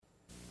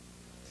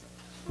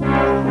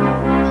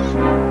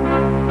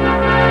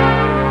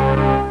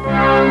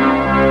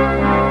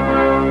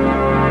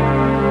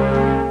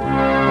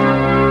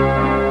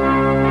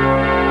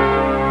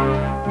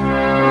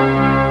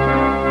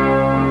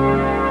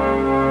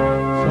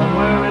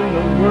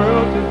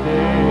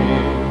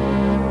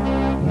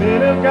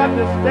Men have got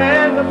to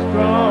stand up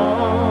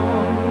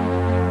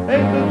strong,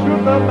 face the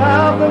truth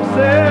about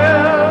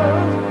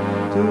themselves,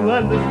 to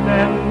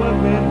understand what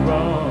went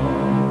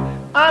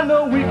wrong. I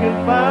know we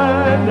can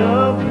find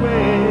a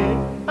way.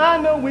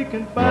 I know we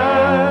can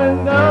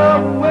find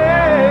a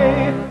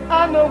way.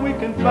 I know we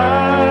can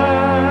find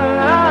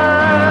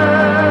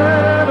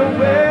a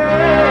way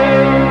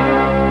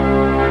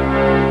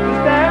to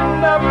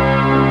stand up,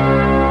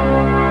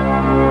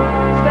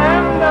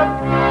 stand up,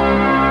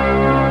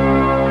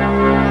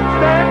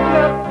 stand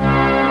up.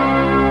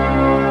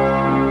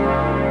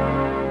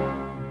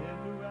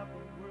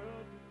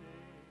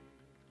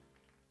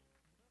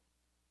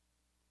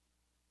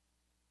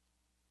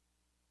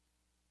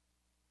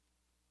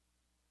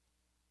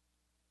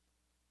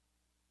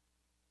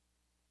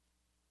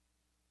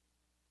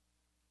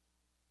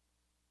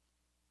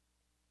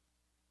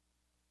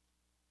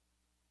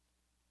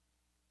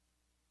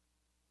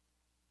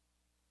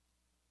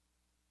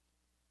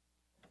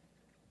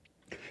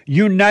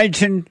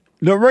 Uniting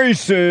the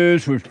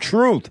races with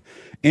truth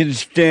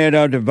instead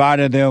of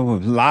dividing them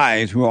with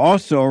lies. We're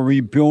also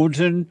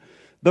rebuilding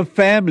the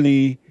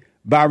family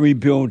by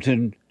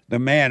rebuilding the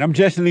man. I'm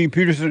Jesse Lee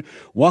Peterson.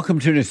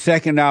 Welcome to the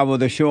second hour of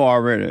the show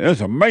already.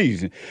 It's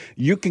amazing.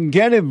 You can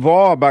get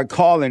involved by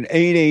calling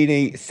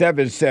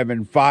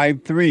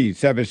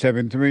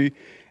 888-7753-773,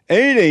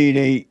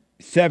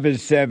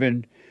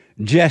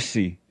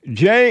 888-77-JESSE,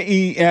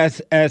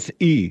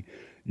 Jesse.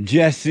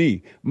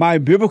 Jesse, my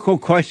biblical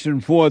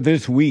question for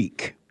this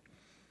week.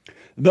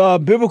 The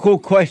biblical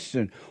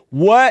question,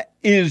 what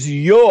is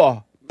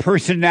your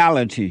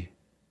personality?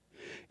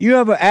 You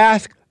ever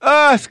ask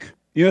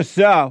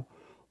yourself,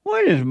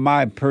 what is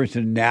my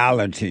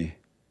personality?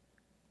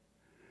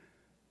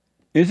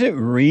 Is it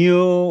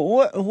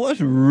real? What's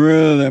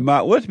real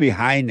about? What's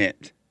behind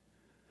it?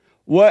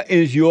 What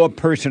is your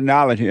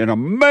personality? An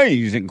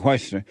amazing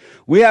question.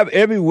 We have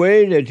every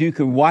way that you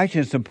can watch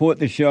and support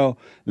the show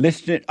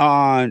listed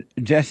on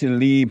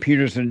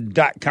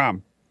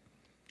JesseLeePeterson.com.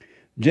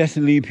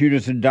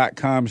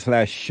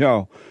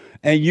 JesseLeePeterson.com/show.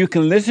 And you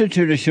can listen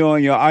to the show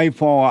on your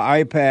iPhone or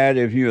iPad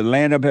if you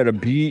land up at a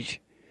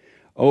beach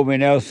over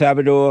in El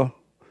Salvador,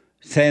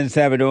 San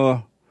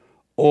Salvador,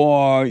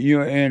 or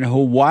you're in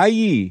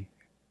Hawaii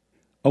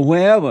or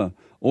wherever,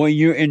 or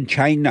you're in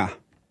China,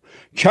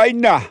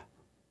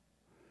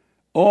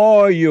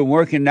 or you're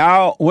working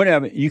out,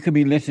 whatever. You can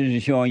be listening to the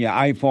show on your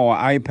iPhone or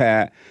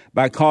iPad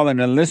by calling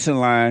the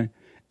listen line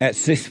at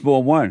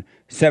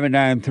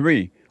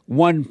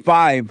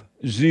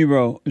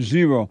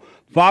 641-793-1500.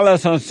 Follow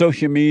us on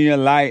social media,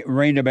 like,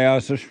 ring the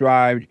bell,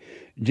 subscribe,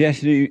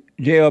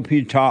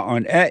 JLP Talk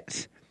on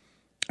X,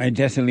 and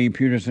Jesse Lee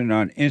Peterson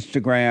on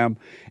Instagram.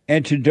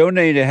 And to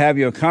donate to have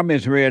your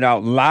comments read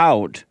out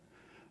loud,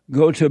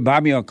 go to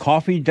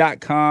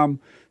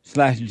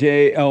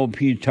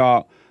buymeacoffee.com/JLP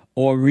Talk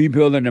or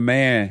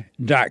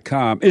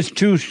rebuildingtheman.com. It's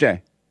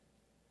Tuesday.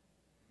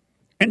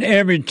 And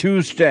every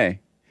Tuesday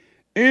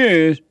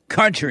is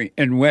Country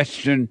and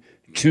Western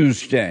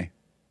Tuesday.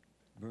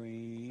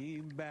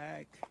 Bring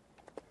back,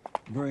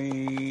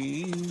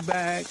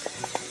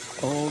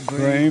 oh,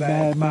 bring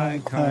back my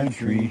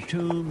country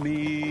to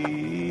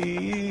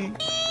me.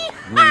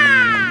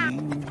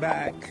 Bring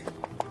back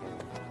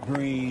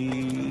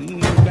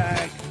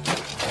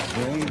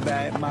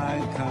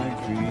my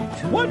country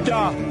to me. What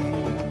the?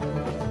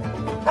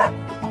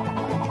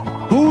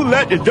 Who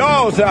let the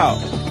dogs out?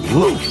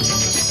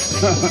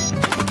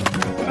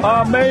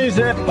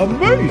 Amazing.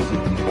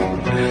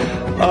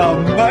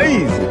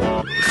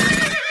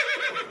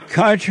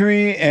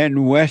 Country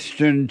and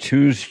Western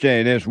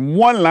Tuesday. There's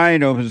one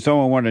line open.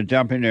 Someone want to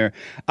jump in there.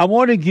 I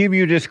want to give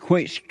you this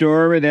quick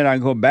story. Then I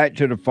go back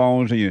to the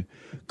phones and your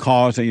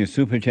calls and your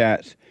super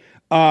chats.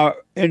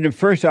 In the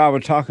first hour,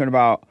 talking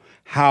about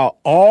how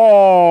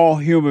all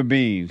human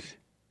beings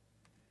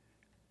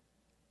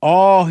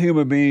are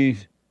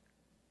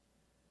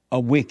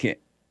wicked.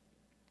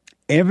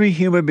 Every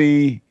human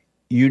being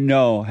you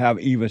know have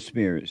evil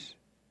spirits.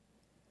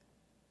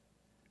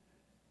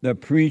 The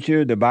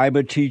preacher, the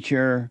Bible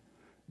teacher,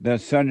 the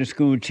Sunday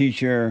school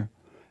teacher,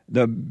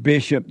 the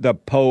bishop, the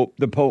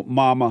pope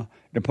mama,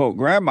 the pope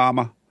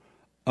grandmama,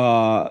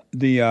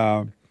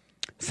 the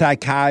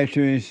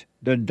psychiatrist,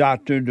 the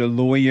doctor, the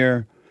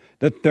lawyer,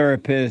 the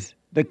therapist,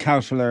 the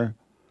counselor,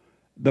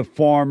 the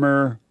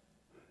farmer,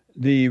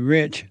 the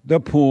rich, the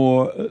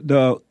poor,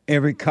 the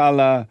every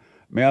color,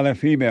 male and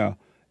female.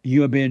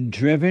 You have been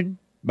driven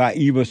by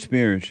evil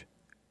spirits.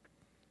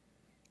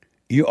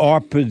 You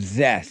are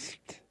possessed.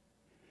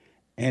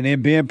 And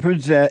in being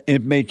possessed, they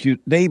make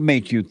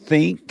you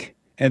think,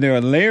 and there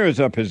are layers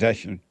of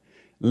possession,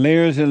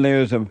 layers and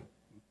layers of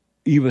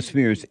evil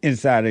spirits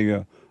inside of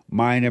your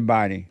mind and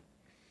body.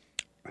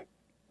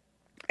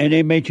 And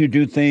they make you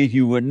do things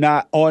you would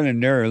not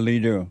ordinarily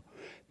do.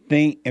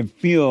 Think and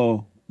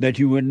feel that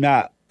you would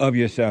not of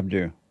yourself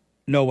do.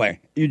 No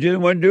way. You just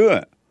wouldn't do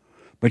it.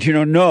 But you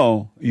don't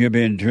know you're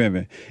being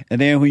driven.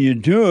 And then when you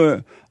do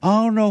it,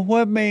 I don't know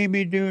what made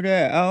me do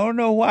that. I don't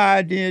know why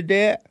I did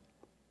that.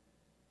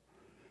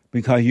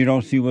 Because you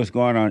don't see what's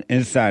going on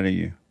inside of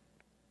you.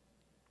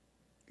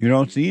 You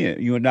don't see it.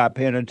 You're not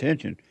paying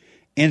attention.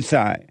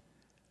 Inside.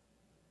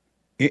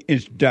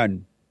 It's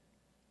done.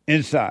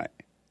 Inside.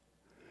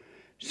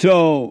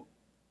 So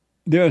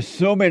there are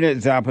so many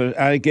examples.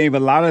 I gave a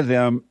lot of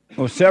them,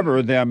 or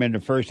several of them, in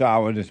the first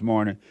hour this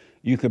morning.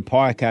 You can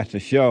podcast the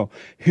show.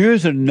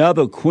 Here's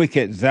another quick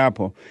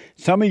example.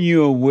 Some of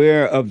you are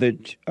aware of the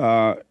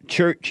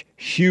church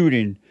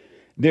shooting.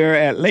 They're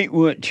at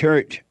Lakewood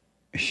Church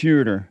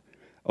shooter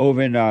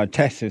over in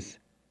Texas.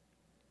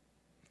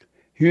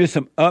 Here's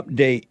an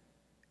update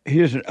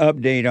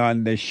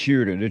on the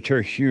shooter, the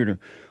church shooter.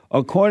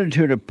 According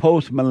to the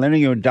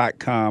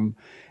postmillennial.com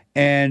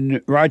and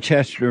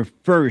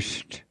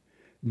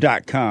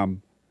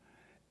rochesterfirst.com,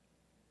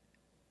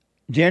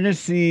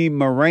 Genesee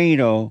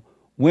Moreno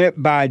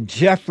went by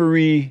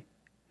Jeffrey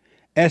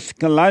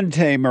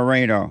Escalante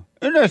Moreno.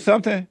 Isn't that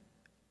something?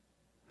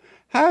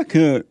 How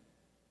could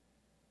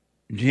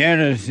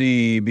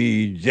Genesee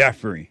be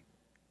Jeffrey?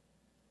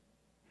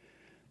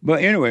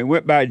 But anyway,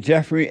 went by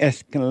Jeffrey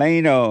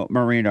Escalante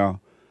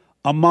Moreno,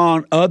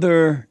 among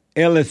other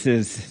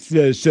aliases,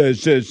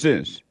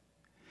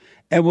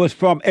 and was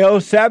from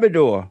El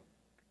Salvador.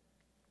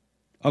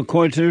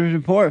 According to the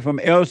report from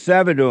El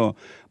Salvador,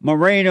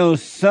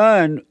 Moreno's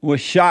son was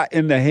shot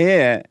in the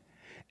head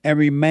and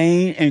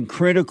remained in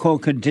critical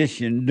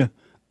condition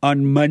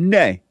on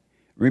Monday.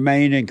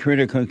 Remained in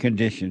critical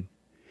condition.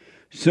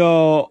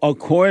 So,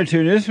 according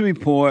to this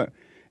report,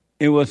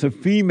 it was a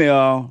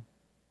female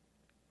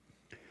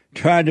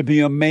trying to be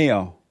a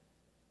male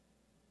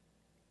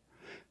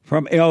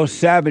from El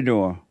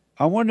Salvador.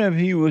 I wonder if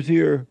she was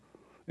here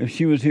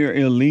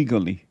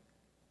illegally.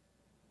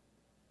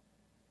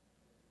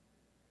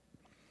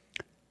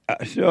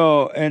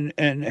 So,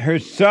 and her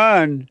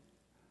son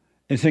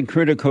is in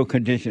critical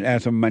condition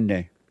as of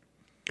Monday.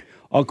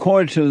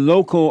 According to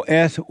local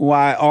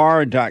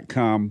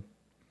SYR.com,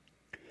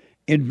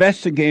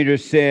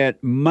 investigators said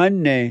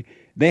Monday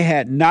they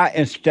had not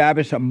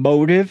established a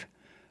motive,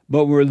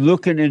 but were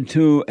looking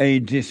into a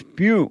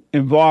dispute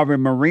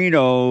involving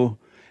Moreno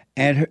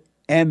and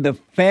the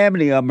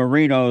family of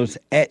Moreno's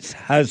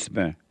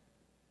ex-husband.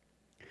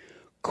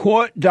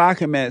 Court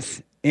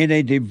documents in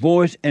a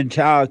divorce and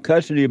child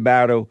custody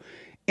battle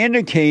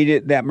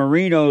indicated that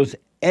Moreno's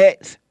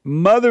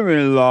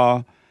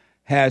ex-mother-in-law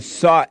has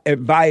sought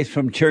advice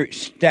from church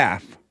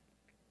staff.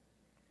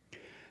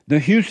 The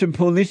Houston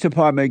Police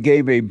Department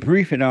gave a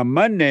briefing on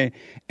Monday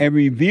and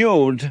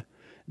revealed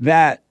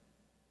that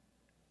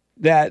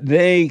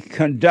they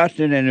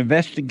conducted an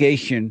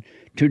investigation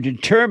to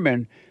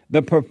determine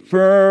the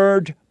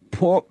preferred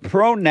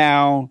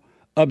pronoun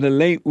of the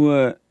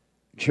Lakewood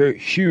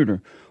Church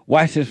shooter.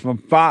 Watch this from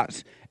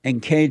Fox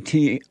and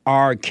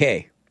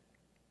KTRK.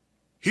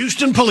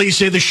 Houston police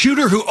say the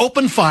shooter who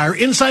opened fire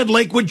inside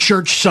Lakewood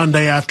Church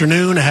Sunday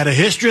afternoon had a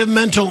history of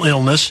mental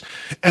illness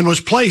and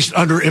was placed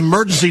under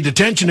emergency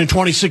detention in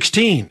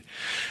 2016.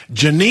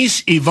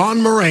 Janice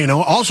Yvonne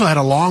Moreno also had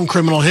a long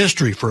criminal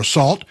history for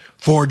assault,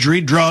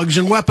 forgery, drugs,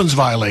 and weapons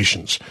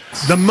violations.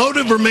 The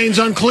motive remains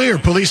unclear.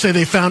 Police say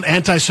they found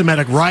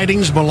anti-Semitic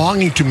writings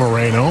belonging to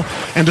Moreno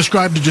and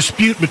described a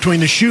dispute between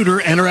the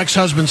shooter and her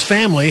ex-husband's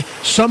family,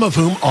 some of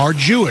whom are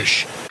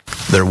Jewish.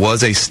 There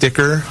was a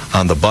sticker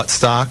on the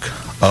buttstock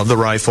of the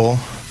rifle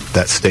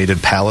that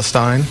stated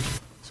Palestine.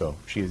 So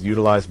she has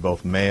utilized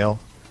both male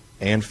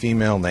and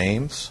female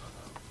names,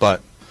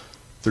 but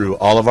through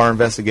all of our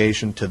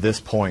investigation to this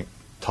point,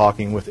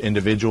 talking with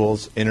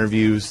individuals,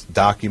 interviews,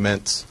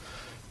 documents,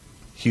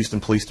 Houston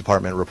Police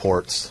Department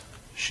reports,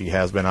 she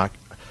has been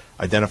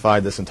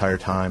identified this entire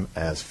time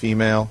as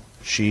female,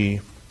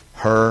 she,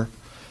 her,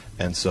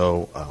 and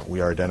so we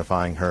are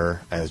identifying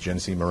her as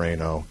Genesee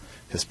Moreno,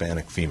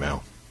 Hispanic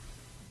female.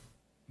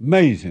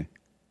 Amazing.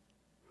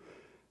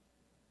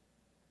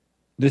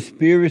 The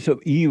spirits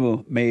of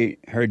evil made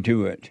her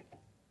do it.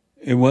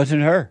 It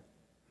wasn't her.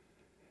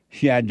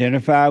 She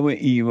identified with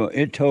evil.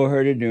 It told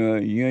her to do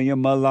it. You and your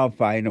mother-in-law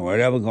fighting or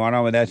whatever going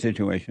on with that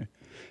situation.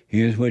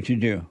 Here's what you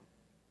do.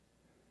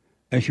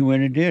 And she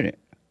went and did it.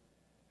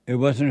 It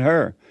wasn't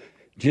her.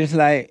 Just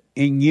like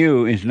in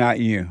you is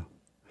not you.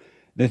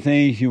 The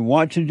things you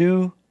want to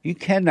do, you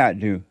cannot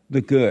do.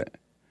 The good.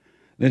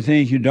 The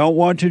things you don't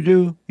want to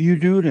do, you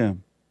do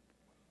them.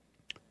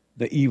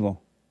 The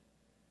evil.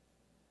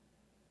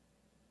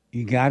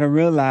 You got to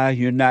realize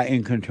you're not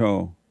in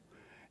control.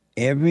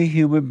 Every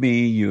human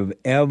being you've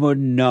ever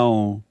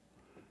known,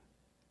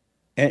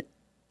 and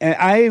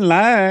I ain't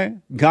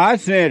lying, God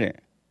said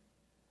it.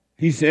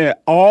 He said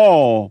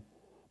all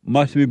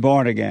must be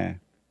born again.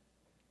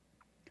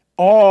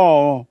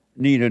 All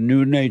need a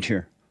new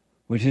nature,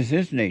 which is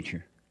his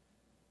nature.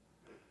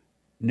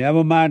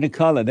 Never mind the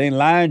color. They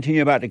lying to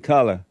you about the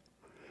color.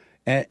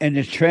 And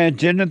this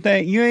transgender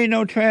thing, you ain't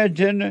no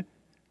transgender.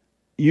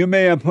 You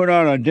may have put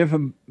on a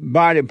different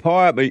body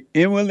part, but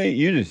inwardly,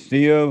 you're just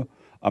still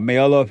a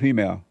male or a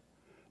female.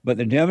 But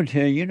the devil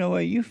tell you, you know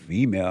what, you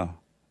female.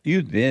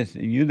 You this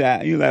and you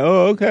that. You're like,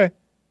 oh, okay.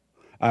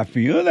 I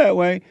feel that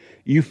way.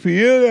 You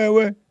feel that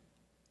way.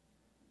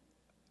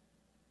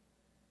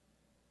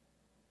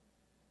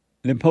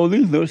 The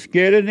police look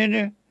scared in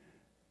there.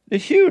 The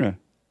shooter.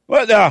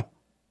 What the?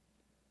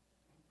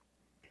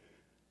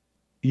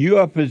 You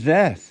are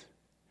possessed.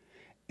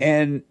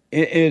 And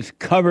it is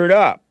covered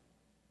up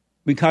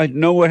because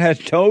no one has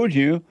told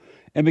you.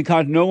 And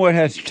because no one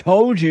has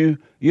told you,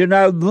 you're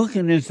not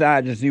looking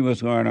inside to see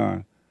what's going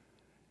on.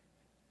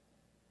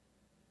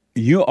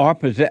 You are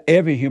possessed,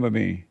 every human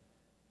being.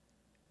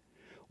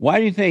 Why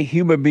do you think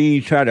human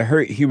beings try to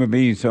hurt human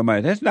beings so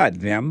much? That's not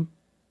them.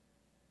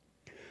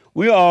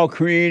 We're all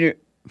created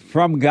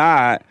from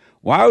God.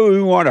 Why would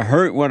we want to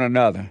hurt one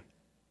another?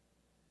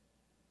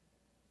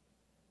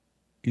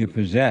 You're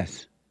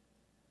possessed.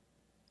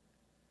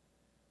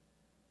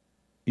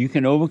 You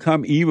can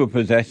overcome evil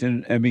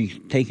possession and be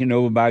taken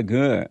over by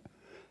good.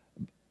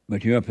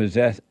 But you're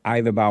possessed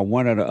either by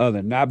one or the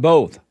other. Not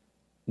both.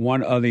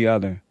 One or the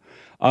other.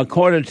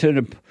 According to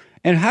the...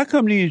 And how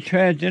come these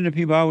transgender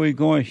people always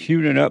going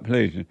shooting up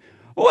places?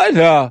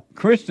 What's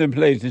Christian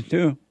places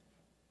too?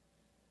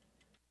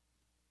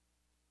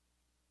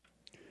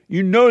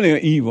 You know they're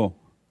evil.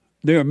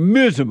 They're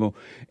miserable.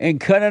 And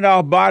cutting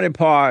off body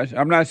parts.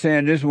 I'm not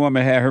saying this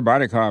woman had her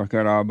body parts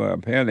cut off, but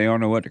apparently they don't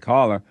know what to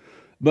call her.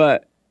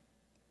 But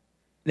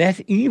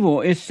that's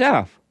evil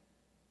itself.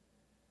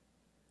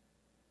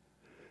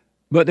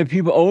 But the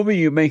people over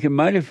you making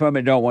money from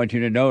it don't want you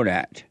to know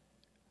that.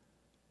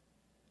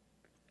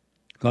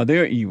 Because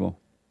they're evil.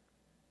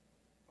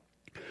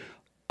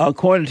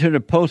 According to the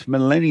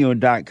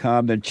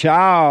postmillennial.com, the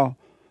child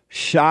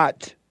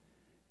shot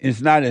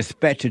is not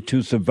expected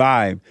to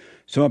survive.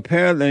 So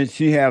apparently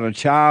she had a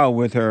child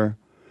with her,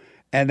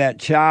 and that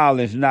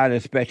child is not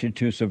expected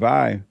to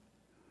survive.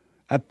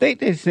 I think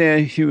they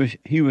said he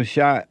was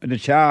shot, the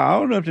child. I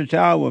don't know if the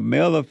child was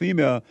male or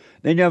female.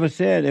 They never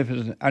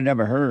said I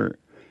never heard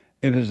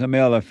if it's a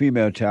male or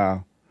female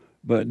child.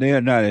 But they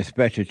are not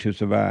expected to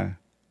survive.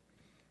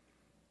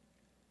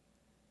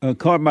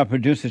 According to my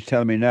producer's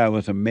telling me now it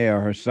was a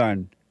male, her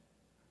son.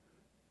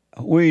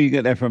 Where you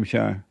get that from,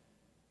 Sean?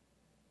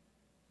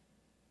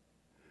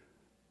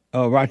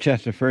 Oh,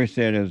 Rochester first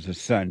said it was a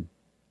son.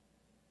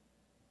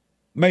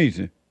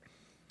 Amazing.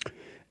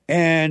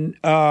 And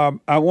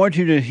I want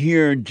you to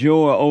hear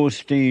Joel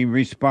Osteen's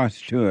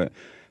response to it.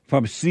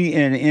 From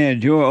CNN,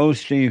 Joel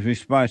Osteen's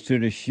response to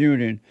the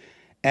shooting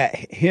at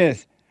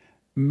his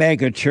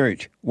mega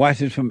church. Watch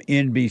this from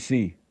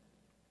NBC.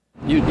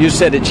 You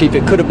said it, Chief.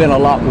 It could have been a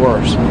lot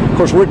worse. Of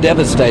course, we're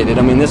devastated.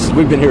 I mean,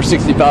 we've been here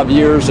 65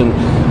 years and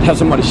have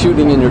somebody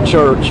shooting in your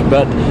church.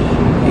 But,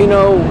 you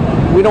know,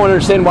 we don't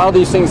understand why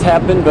these things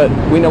happen, but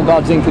we know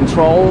God's in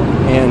control,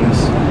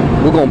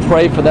 and we're going to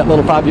pray for that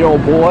little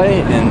 5-year-old boy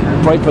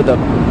and pray for the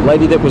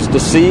lady that was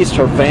deceased,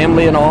 her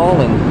family and all,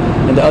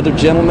 and the other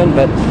gentleman.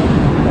 But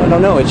I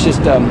don't know. It's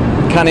just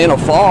kind of in a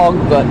fog,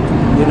 but,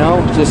 you know,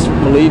 just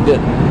believe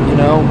that, you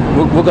know,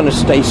 we're going to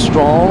stay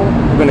strong.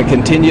 We're going to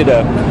continue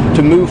to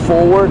move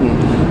forward. And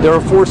there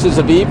are forces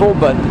of evil,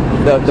 but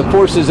the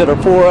forces that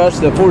are for us,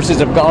 the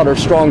forces of God are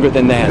stronger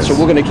than that. Yes. So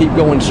we're going to keep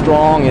going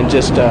strong and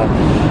just,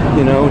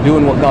 you know,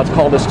 doing what God's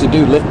called us to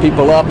do, lift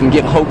people up and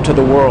give hope to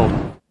the world.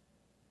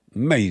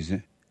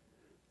 Amazing.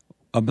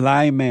 A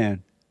blind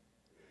man.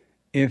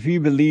 If he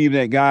believed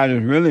that God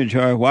is really in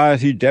charge, why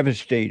is he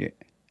devastated?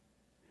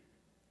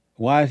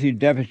 Why is he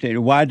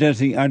devastated? Why does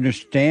he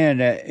understand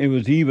that it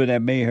was evil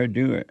that made her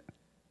do it?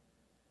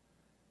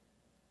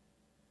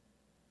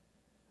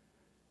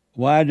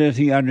 Why does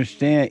he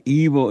understand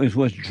evil is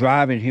what's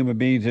driving human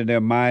beings in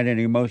their mind and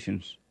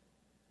emotions?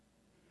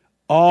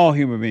 All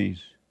human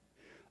beings.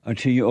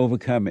 Until you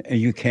overcome it,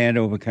 and you can't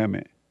overcome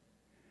it.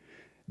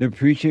 The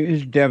preacher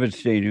is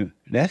devastated.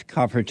 That's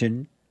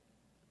comforting.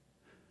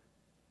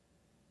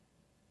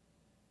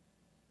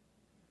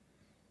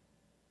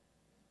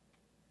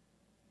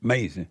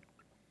 Amazing.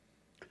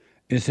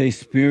 It's a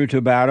spiritual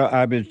battle.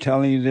 I've been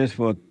telling you this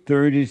for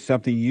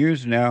 30-something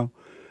years now.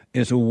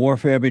 It's a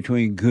warfare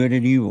between good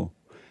and evil.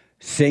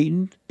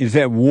 Satan is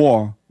at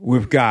war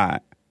with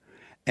God.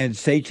 And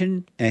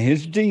Satan and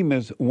his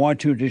demons want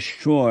to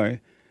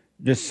destroy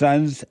the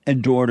sons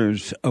and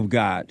daughters of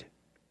God,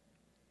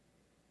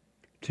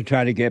 to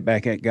try to get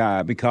back at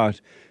God,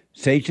 because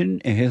Satan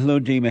and his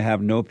little demon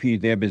have no peace.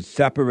 They have been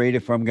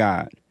separated from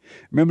God.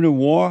 Remember the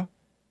war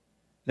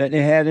that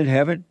they had in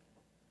heaven?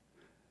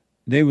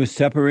 They were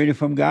separated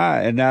from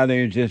God, and now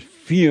they're just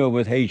filled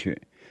with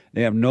hatred.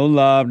 They have no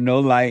love, no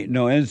light,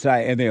 no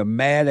insight, and they're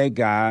mad at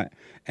God,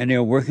 and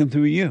they're working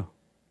through you.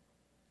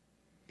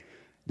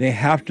 They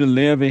have to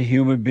live in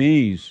human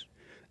beings.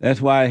 That's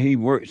why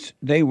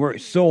they work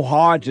so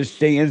hard to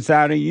stay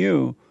inside of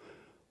you.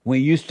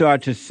 When you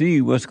start to see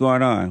what's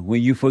going on,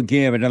 when you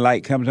forgive and the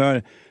light comes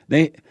on,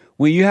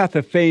 when you have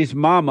to face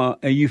mama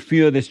and you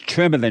feel this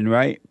trembling,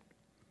 right?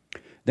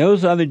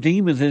 Those are the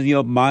demons in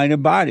your mind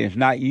and body. It's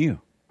not you.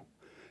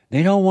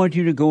 They don't want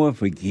you to go and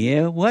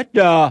forgive. What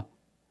the?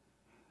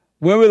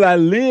 Where will I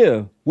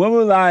live? Where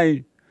will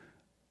I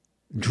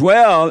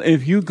dwell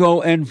if you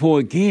go and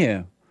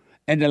forgive?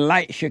 And the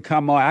light should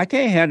come on. I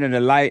can't handle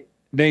the light,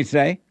 they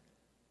say.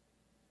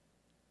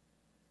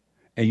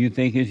 And you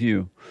think it's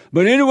you.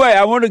 But anyway,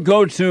 I want to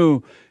go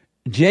to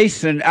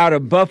Jason out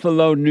of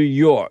Buffalo, New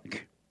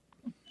York.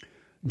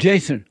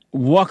 Jason,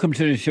 welcome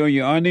to the show.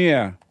 You're on the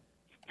air.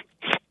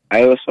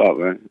 Hey, what's up,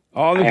 man?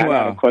 All is I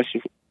well. got a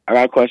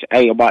question.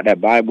 Hey, about that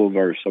Bible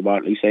verse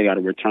about you say you got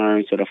to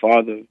return to the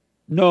Father.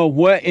 No,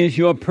 what is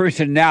your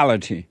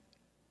personality?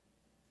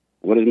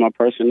 What is my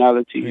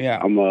personality?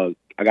 Yeah. I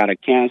got a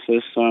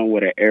Cancer sun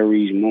with an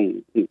Aries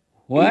moon.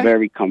 What? I'm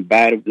very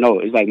combative. No,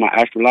 it's like my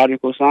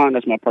astrological sign.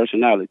 That's my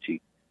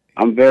personality.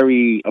 I'm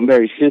very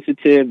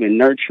sensitive and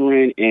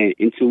nurturing and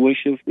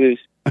intuitive.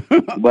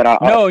 But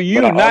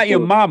not your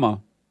mama.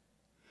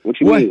 What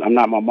you mean? I'm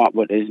not my mom.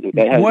 What is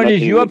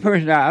your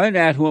personality? I didn't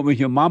ask what was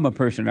your mama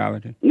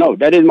personality. No,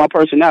 that is my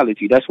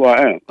personality. That's who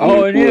I am.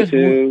 It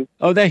is.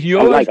 Oh, that's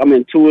yours. I'm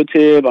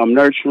intuitive. I'm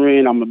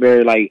nurturing. I'm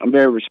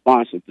very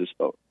responsive to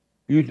stuff.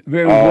 You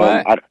very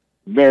what?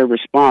 Very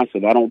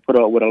responsive. I don't put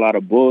up with a lot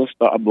of bull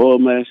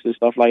mess and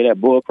stuff like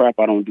that. Bull crap.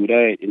 I don't do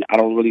that, and I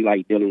don't really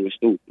like dealing with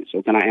stupid.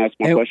 So can I ask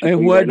my question?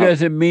 And what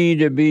does it mean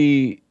to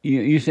be?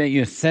 You say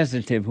you're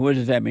sensitive. What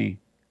does that mean?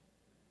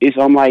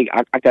 I'm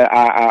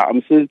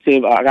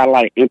sensitive. I got a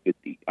lot of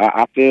empathy.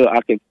 I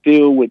can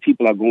feel what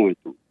people are going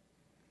through.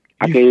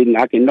 I can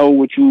know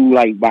what you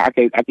like, but I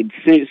can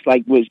sense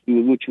like what's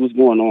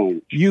going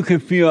on. You can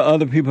feel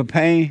other people's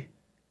pain.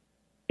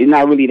 It's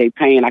not really their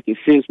pain. I can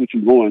sense what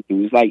you're going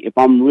through. It's like if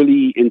I'm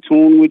really in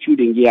tune with you,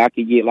 then yeah, I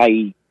can feel.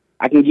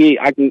 I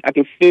can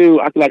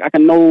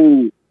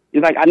know.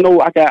 It's like I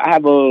know. I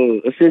have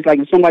a sense like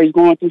if somebody's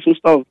going through some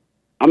stuff,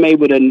 I'm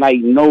able to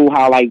know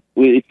how it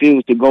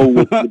feels to go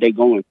with what they're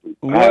going through.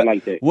 I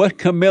like that. What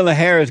Camilla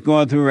Harris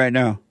going through right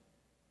now?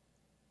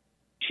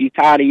 She's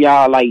tired of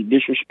y'all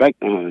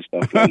disrespecting her and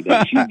stuff like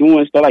that. She's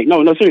doing stuff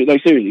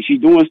seriously.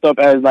 She's doing stuff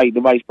as the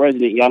vice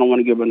president. Y'all don't want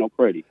to give her no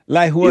credit.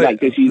 Like what?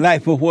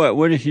 For what?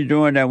 What is she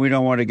doing that we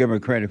don't want to give her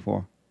credit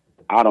for?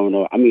 I don't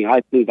know. I mean,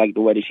 I think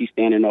the way that she's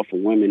standing up for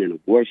women and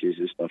abortions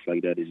and stuff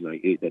like that is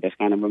that's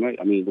kind of amazing.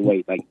 I mean, the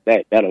way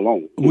that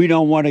alone. We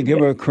don't want to give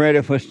her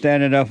credit for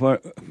standing up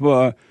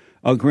for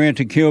agreeing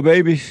to kill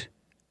babies.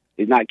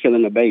 It's not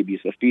killing a baby.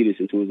 It's a fetus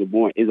until it's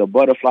born. Is a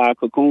butterfly a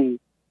cocoon?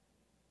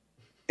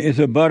 Is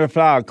a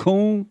butterfly a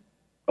coon?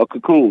 A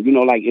cocoon. You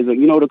know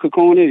what a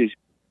cocoon is?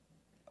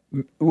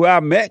 Well, I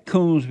met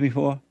coons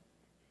before.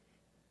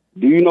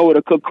 Do you know what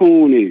a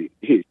cocoon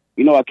is?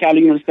 You know,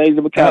 the stage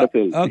of a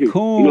caterpillar. A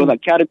coon. You know,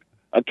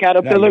 a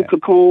caterpillar,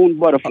 cocoon,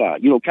 butterfly.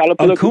 You know,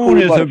 caterpillar, a coon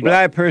is butterfly. A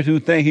black person who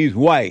thinks he's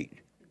white.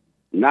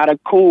 Not a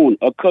coon,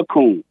 a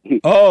cocoon.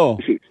 Oh,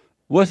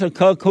 what's a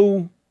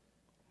cocoon?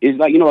 It's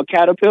a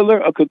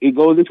caterpillar. It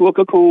goes into a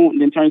cocoon and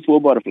then turns to a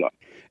butterfly.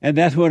 And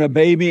that's what a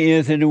baby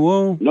is in the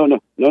womb? No. I'm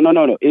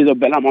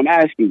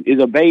asking, is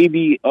a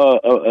baby,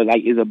 the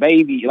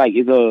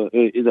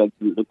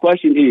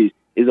question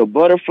is a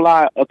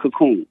butterfly a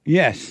cocoon?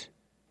 Yes.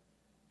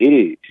 It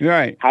is.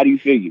 Right. How do you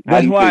figure?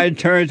 That's why it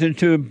turns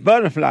into a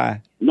butterfly.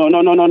 No.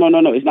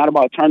 It's not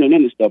about turning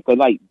into stuff. Because,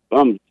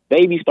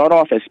 babies start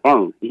off as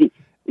sperm.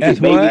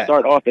 Babies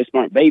start off as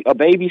sperm. A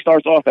baby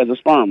starts off as a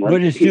sperm, right?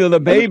 But it's still a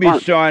baby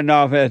starting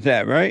off as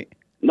that, right?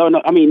 No.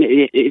 I mean,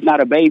 it's not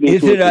a baby.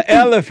 Is it an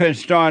elephant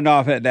starting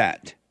off at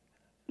that?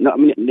 No. I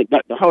mean,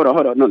 hold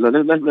on. No. It's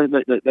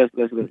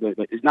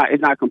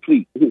not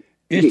complete.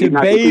 It's the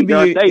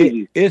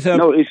baby. It's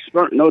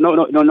sperm. No.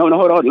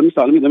 Hold on. Let me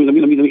start. Let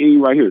me get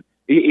you right here.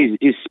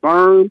 It's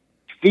sperm,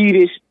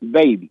 fetus,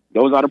 baby.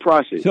 Those are the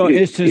process. So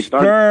it's a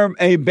sperm,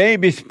 a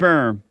baby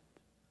sperm.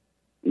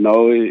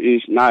 No,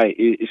 it's not.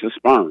 It's a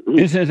sperm.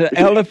 Is it an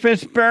elephant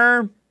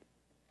sperm?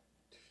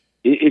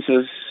 It's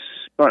a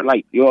sperm.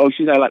 She's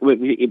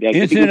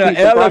Is it an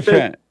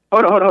elephant?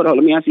 Hold on. Let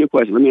me answer your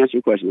question.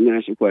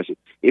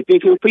 If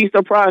it completes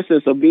the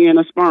process of being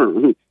a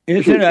sperm,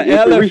 is it an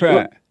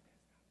elephant?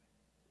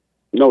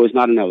 No, it's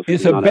not an elephant.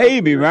 It's a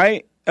baby,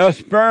 right? A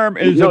sperm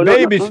is a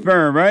baby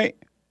sperm, right?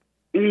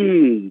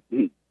 No,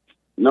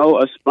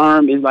 a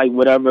sperm is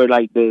whatever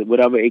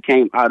it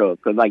came out of.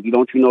 Because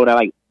don't you know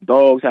that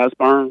dogs have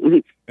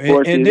sperm?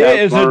 And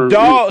there is a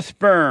dog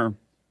sperm.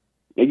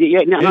 Yeah,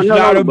 it's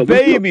not a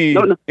baby.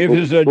 If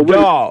it's a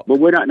dog.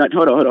 But we're not.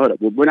 Hold on.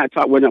 We're not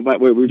talking. We're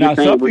just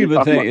saying. Some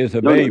people say it's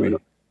a baby.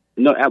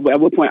 No, at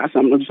what point?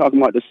 I'm just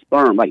talking about the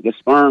sperm. The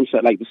sperm.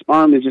 The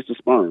sperm is just a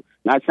sperm.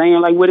 Not saying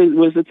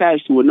what's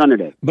attached to it. None of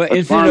that. But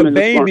is it a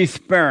baby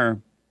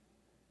sperm?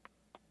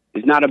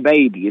 It's not a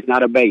baby. It's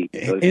not a baby.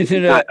 Is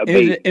it an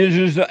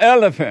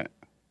elephant?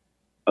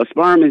 A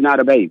sperm is not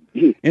a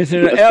baby. Is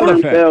it an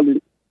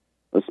elephant?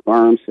 A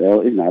sperm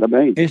cell is not a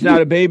baby. It's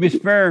not a baby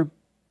sperm?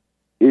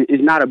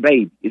 It's not a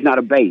baby. It's not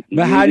a baby.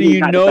 But how do you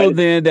know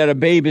then that a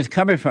baby is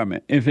coming from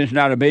it if it's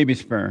not a baby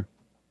sperm?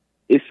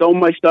 It's so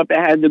much stuff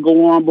that has to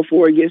go on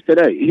before it gets to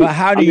that. But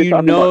how do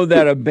you know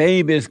that a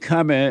baby is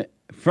coming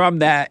from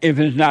that if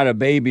it's not a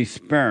baby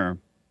sperm?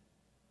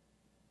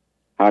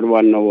 How do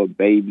I know a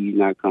baby's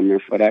not coming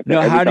for that?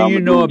 No, how do you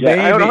know a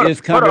baby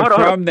is coming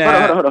from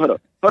that? How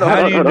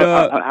do you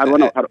know?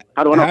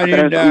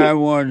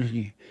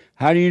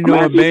 How do you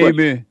know a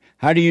baby?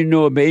 How do you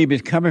know a baby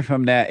is coming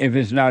from that if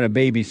it's not a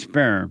baby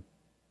sperm?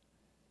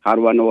 How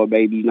do I know a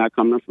baby's not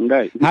coming from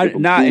that? I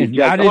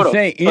didn't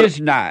say it's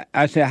not.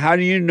 I said, how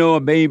do you know a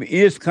baby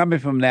is coming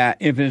from that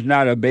if it's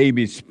not a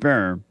baby's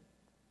sperm?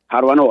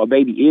 How do I know a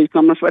baby is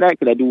coming for that?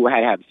 Because I do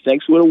have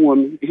sex with a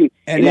woman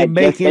and in that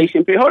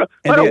gestation period.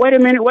 Hold on, wait a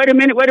minute.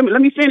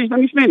 Let me finish.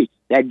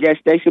 That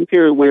gestation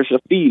period where it's a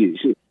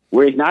fetus,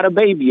 where it's not a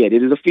baby yet,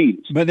 it is a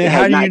fetus. But then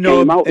how do you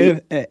know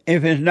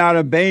if it's not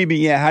a baby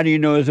yet, how do you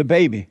know it's a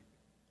baby?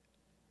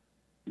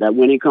 That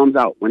when it comes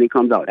out,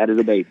 that is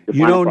a baby.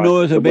 You don't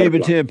know it's a baby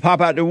till it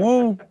pop out the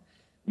womb?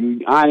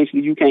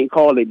 Honestly, you can't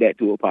call it that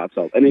till it pops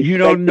out. You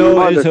don't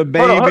know it's a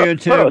baby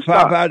until it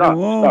pop out the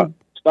womb?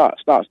 Stop.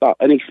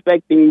 An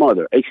expecting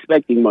mother.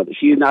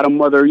 She is not a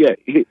mother yet.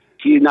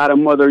 She is not a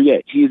mother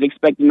yet. She is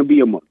expecting to be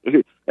a mother.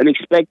 An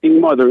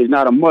expecting mother is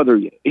not a mother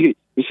yet.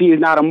 She is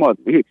not a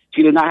mother.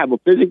 She does not have a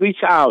physically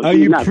child. Are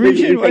you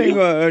preaching?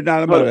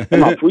 Not a mother.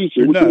 Am I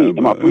preaching? What you mean?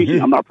 Am I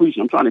preaching? I'm not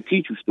preaching. I'm trying to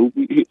teach you,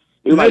 stupid.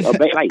 It's like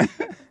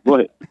go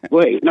ahead.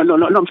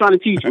 No. I'm trying to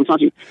teach you.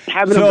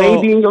 Having a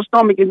baby in your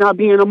stomach is not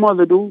being a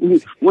mother,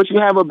 dude. Once you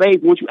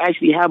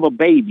actually have a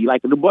baby,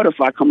 like the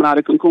butterfly coming out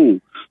of the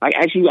cocoon, like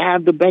actually you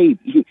have the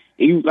baby,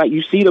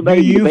 you see the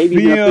baby, the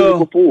baby's in a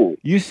physical form.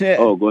 You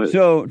said. Oh, go ahead.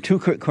 So, two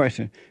quick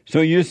questions.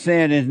 So you're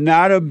saying it's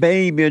not a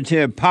baby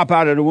until it pop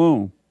out of the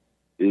womb?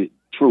 It's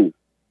true.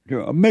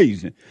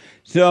 Amazing.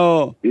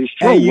 So it's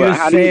true. And you're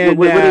saying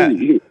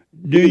that.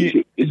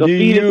 It's a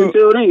fetus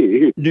until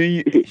then.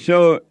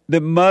 So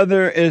the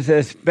mother is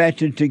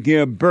expected to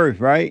give birth,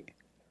 right?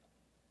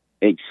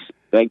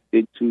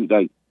 Expected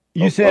to,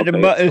 You said the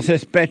mother is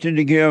expected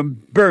to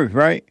give birth,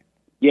 right?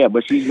 Yeah,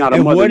 but she's not a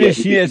and mother. What is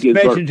she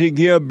expected to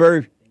give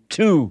birth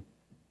to?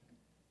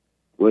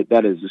 Well,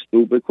 that is a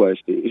stupid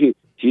question.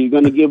 She's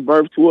going to give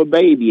birth to a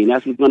baby, and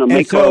that's what's going to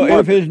make her a mother. So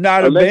if it's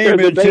not a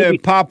baby until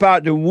it pop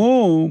out the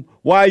womb,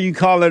 why you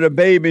call it a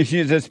baby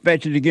she's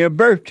expected to give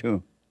birth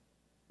to?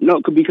 No,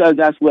 because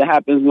that's what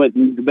happens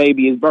when the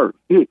baby is birthed.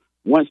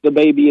 Once the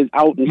baby is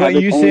out and has its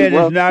own you said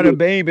it's not a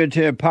baby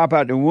until it pop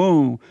out the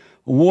womb.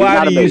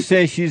 Why do you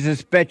say she's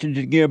expected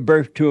to give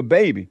birth to a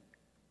baby?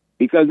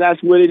 Because that's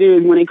what it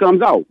is when it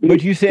comes out.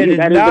 But you said it's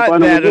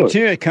not that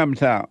until it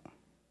comes out.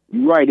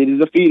 Right, it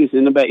is a fetus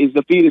in the it's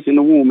the fetus in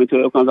the womb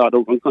until it comes out.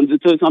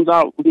 Until it comes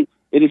out,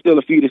 it is still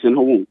a fetus in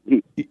her womb.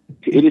 It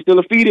is still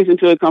a fetus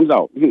until it comes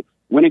out.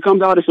 When it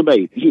comes out, it's a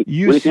baby.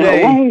 You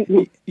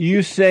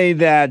say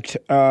that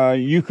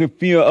you could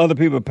feel other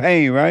people's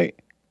pain, right?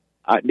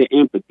 The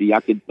empathy,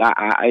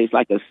 it's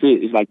like a sense.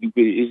 It's like you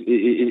could.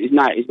 It's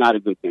not a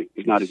good thing.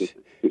 It's not a good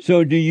thing.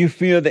 So, do you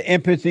feel the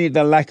empathy,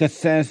 the lack of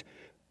sense,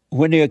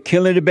 when they're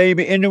killing the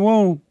baby in the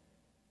womb?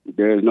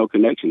 There is no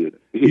connection to it.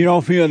 You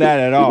don't feel that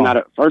at all.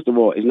 First of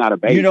all, it's not a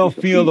baby. You don't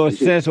feel or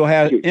sense or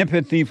have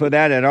empathy for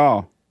that at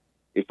all.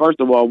 First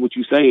of all, what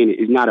you're saying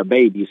is not a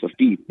baby; it's a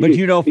fetus. But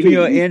you don't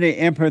feel any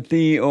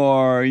empathy,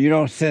 or you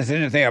don't sense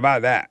anything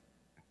about that.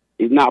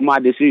 It's not my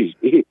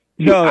decision.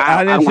 No,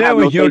 I didn't say it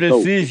was your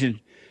decision.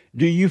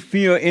 Do you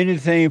feel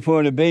anything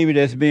for the baby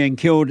that's being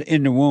killed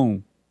in the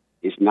womb?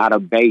 It's not a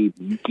baby.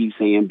 You keep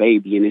saying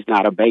baby, and it's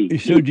not a baby.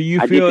 So do you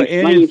feel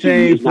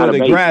anything for the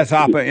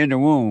grasshopper in the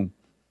womb?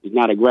 It's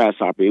not a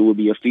grasshopper. It would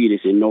be a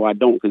fetus, and no, I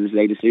don't, because it's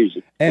their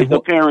decision. And it's the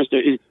parents.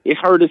 It's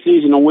her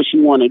decision on what she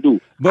want to do.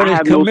 But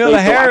it's Camilla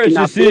Harris'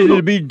 decision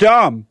to be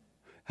dumb.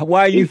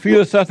 Why you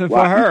feel something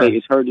for her?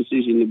 It's her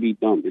decision to be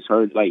dumb. It's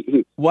her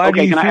Why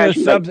do you feel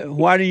something?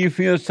 Why do you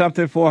feel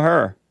something for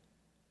her?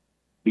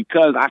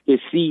 Because I can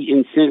see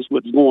and sense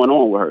what's going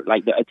on with her,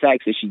 like the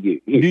attacks that she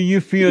gets. Do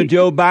you feel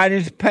Joe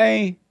Biden's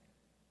pain?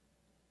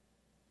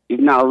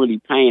 It's not really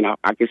pain. I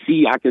can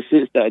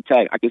sense the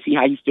attack. I can see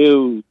how he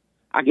feels.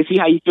 I can see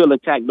how you feel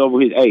attacked over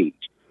his age.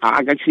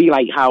 I can see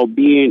how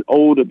being an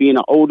older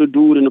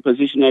dude in the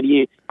position that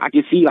he in. I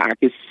can see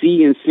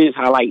and sense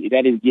how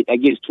that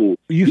gets to him.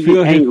 You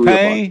feel his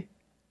pain?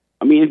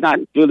 I mean, it's not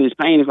feeling his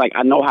pain. It's like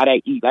I know how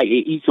that it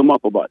eats him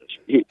up about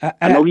it.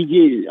 I know he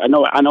gets it. I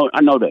know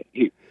that.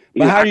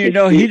 But how do you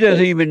know he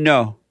doesn't even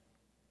know?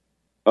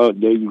 Oh,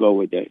 there you go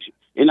with that.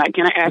 And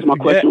can I ask my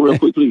question real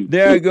quick, please?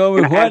 There you go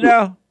with what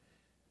now?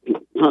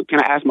 Can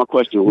I ask my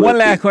question? One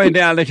last question,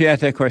 then I'll let you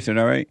ask that question.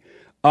 All right.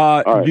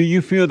 Right. Do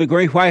you feel the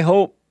great white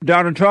hope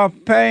Donald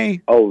Trump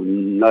pain? Oh,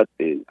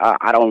 nothing.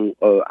 I don't.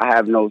 I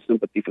have no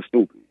sympathy for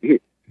stupid.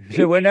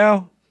 Say what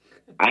now?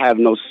 I have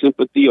no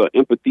sympathy or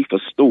empathy for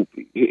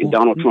stupid.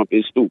 Donald Trump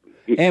is stupid.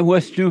 And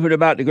what's stupid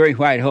about the great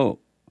white hope?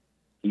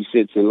 He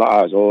sits and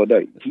lies all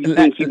day. He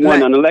thinks he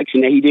won an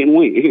election that he didn't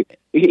win.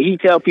 He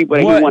tell people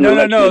that he won an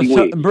election that he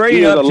won. Bring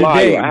it up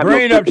today.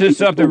 Bring it up to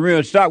something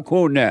real. Stop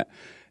quoting that.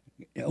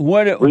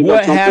 What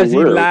has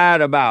he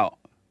lied about?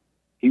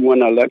 He won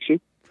the election.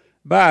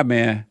 Bye,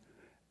 man.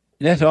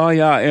 That's all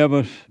y'all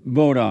ever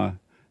vote on.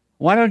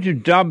 Why don't you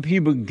dumb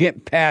people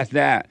get past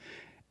that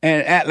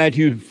and act like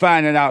you're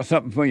finding out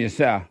something for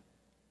yourself?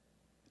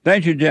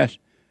 Thank you,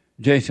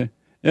 Jason.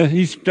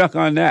 He's stuck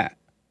on that.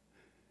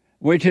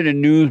 Wait till the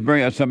news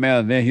bring up something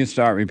else, then he'll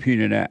start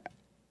repeating that.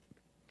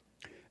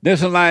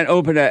 There's a line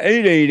open at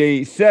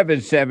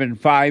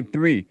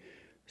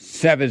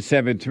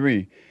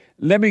 888-7753-773.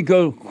 Let me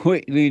go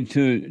quickly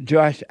to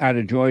Josh out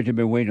of Georgia.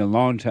 Been waiting a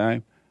long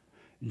time.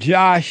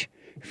 Josh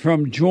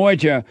from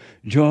Georgia.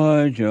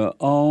 Georgia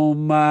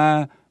on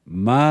my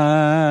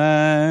mind.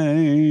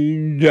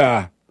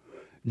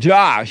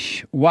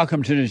 Josh,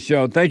 welcome to the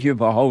show. Thank you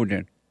for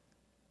holding.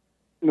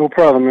 No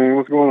problem, man.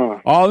 What's going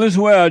on? All is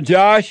well,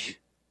 Josh.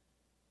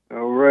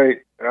 All right.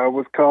 I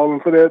was calling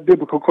for that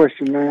biblical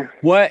question, man.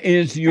 What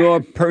is your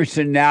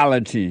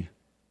personality?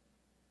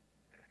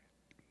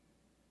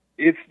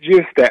 It's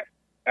just that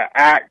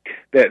act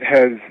that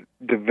has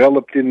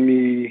developed in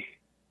me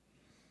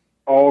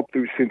all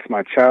through since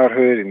my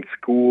childhood and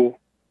school,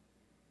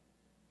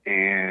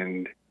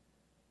 and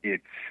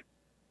it's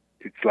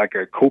like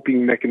a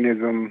coping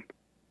mechanism.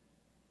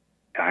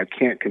 I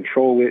can't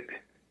control it,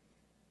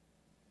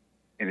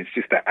 and it's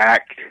just an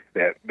act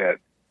that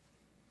it's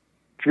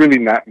really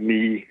not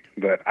me,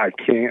 but I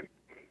can't.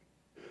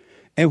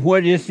 And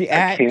what is the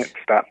act? I can't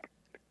stop.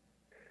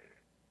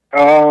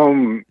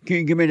 Can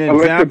you give me an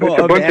example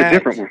it's a bunch of the of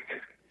different ones.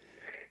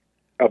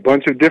 A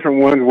bunch of different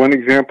ones. One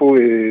example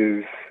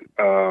is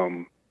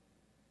the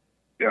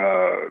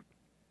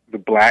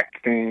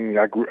black thing.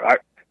 I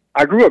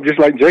grew up just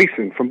like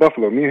Jason from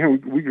Buffalo. Me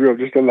and him, we grew up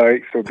just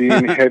alike. So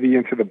being heavy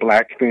into the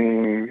black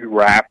thing,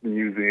 rap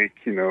music,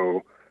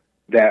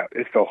 that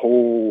it's a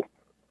whole,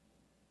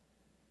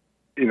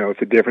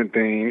 it's a different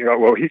thing.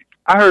 Well,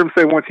 I heard him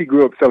say once he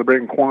grew up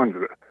celebrating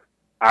Kwanzaa.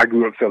 I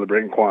grew up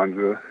celebrating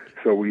Kwanzaa.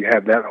 So we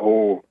had that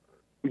whole,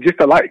 just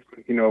alike,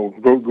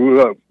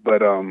 grew up.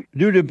 But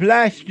do the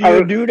blacks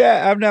still do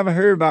that? I've never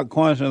heard about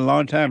Kwanzaa in a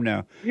long time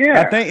now. Yeah,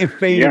 I think it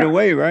faded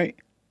away, right?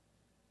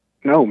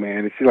 No,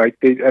 man. It's like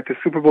at the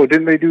Super Bowl,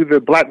 didn't they do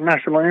the black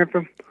national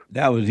anthem?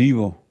 That was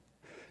evil.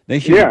 They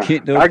should have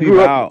kicked those people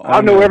grew up, out.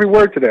 I know every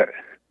word to that.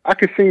 I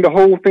could sing the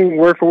whole thing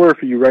word for word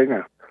for you right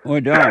now.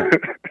 Well, don't.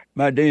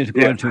 My day is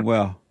going too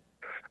well.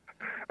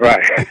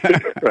 Right.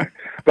 Right.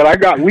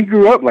 But we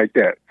grew up like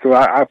that. So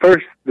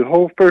the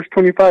whole first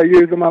 25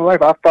 years of my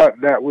life, I thought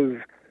that was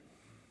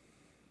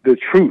the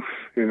truth,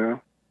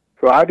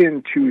 So I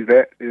didn't choose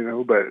that,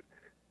 but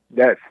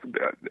that's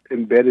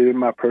embedded in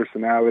my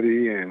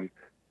personality. And,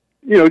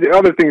 the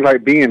other things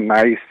like being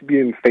nice,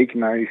 being fake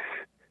nice,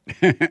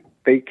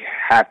 fake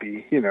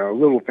happy,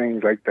 little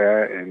things like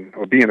that,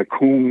 or being a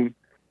coon.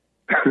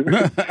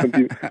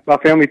 My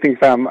family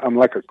thinks I'm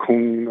like a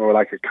coon or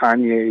like a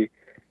Kanye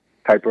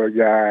type of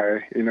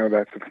guy,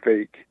 that's a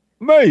fake.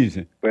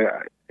 Amazing.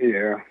 But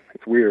yeah,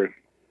 it's weird.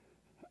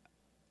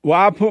 Well,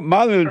 I put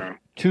my little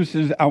 2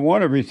 cents. I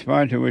want to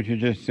respond to what you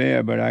just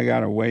said, but I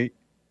gotta wait.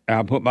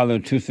 I'll put my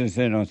little 2 cents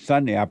in on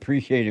Sunday. I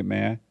appreciate it,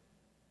 man.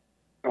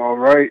 All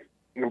right,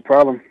 no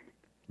problem.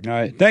 All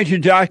right, thank you,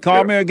 Josh.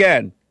 Call me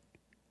again.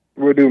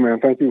 Will do, man.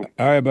 Thank you.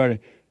 All right, buddy.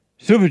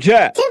 Super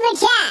chat.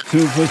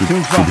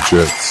 Super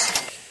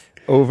chats.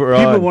 Over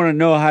People on. want to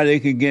know how they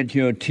can get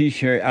your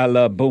T-shirt. I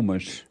love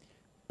boomers.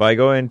 By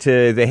going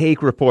to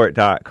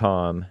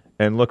thehakereport.com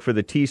and look for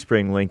the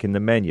Teespring link in the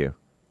menu.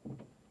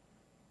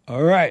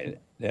 All right.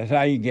 That's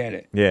how you get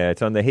it. Yeah,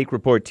 it's on the Hake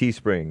Report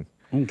Teespring.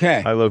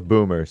 Okay. I love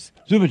boomers.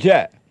 Super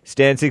chat.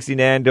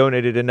 Stan69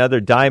 donated another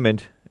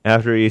diamond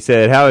after he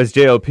said, how is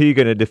JLP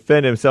going to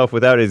defend himself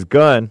without his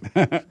gun?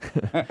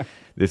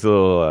 This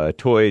little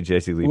toy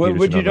Jesse Lee Peterson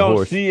what you on the don't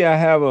horse. see, I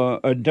have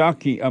a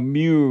donkey, a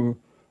mule,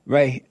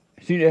 right?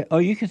 See that? Oh,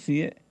 you can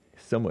see it.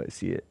 Somewhat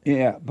see it.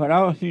 Yeah, but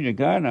I don't see the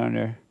gun on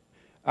there.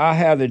 I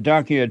have the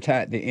donkey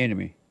attack the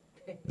enemy.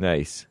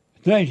 Nice.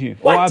 Thank you.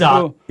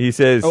 He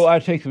says, I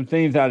take some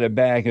things out of the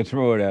bag and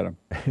throw it at him.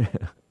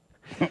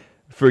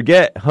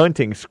 forget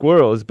hunting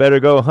squirrels, better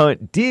go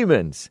hunt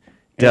demons.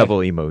 Devil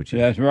emoji.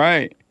 That's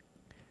right.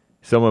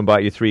 Someone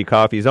bought you 3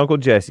 coffees. Uncle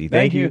Jesse,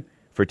 thank you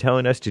for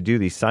telling us to do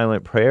the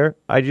silent prayer.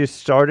 I just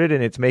started,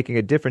 and it's making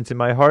a difference in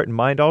my heart and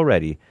mind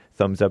already.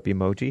 Thumbs up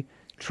emoji.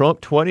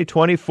 Trump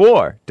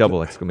 2024!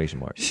 Double exclamation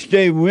mark.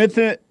 Stay with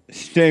it.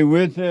 Stay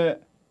with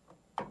it.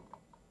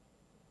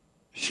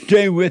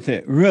 Stay with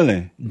it.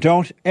 Really.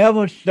 Don't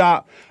ever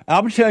stop.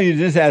 I'm telling you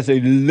this as a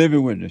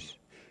living witness.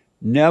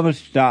 Never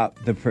stop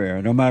the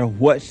prayer. No matter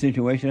what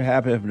situation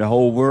happens in the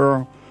whole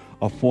world,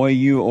 or for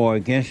you or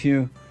against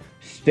you,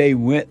 stay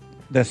with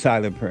the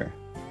silent prayer.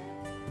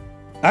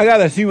 I got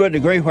to see what the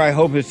Great White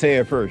Hope is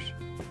saying first.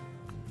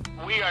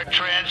 We are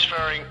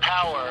transferring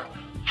power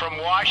from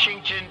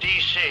Washington,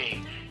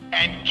 D.C.,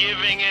 and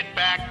giving it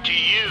back to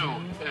you,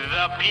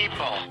 the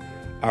people.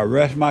 I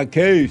rest my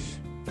case.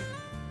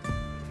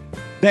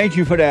 Thank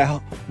you for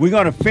that. We're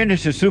going to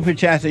finish the super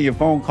chats and your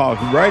phone calls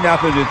right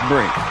after this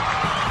break.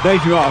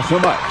 Thank you all so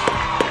much.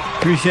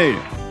 Appreciate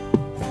it.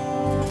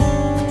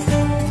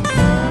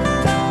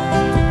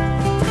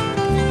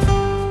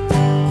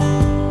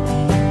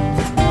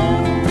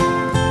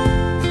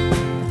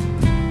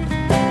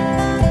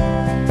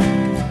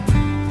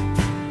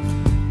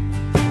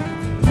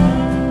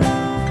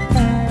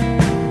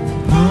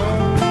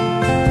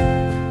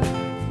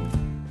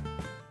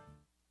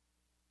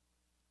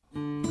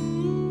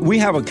 We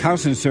have a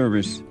counseling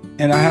service,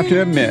 and I have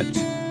to admit,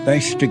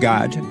 thanks to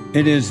God,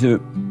 it is the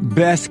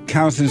best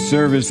counseling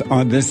service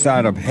on this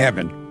side of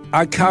heaven.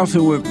 I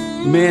counsel with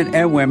men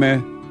and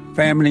women,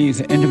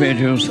 families,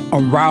 individuals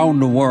around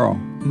the world.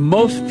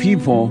 Most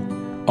people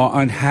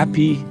are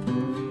unhappy.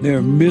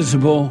 They're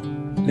miserable.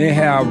 They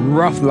have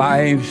rough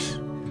lives.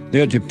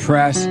 They're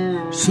depressed,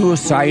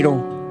 suicidal,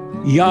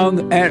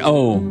 young and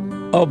old,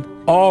 of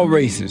all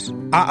races.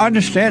 I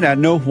understand. I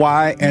know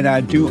why, and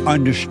I do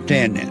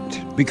understand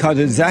it. Because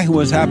exactly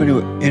what's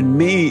happening in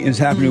me is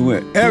happening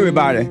with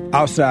everybody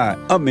outside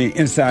of me,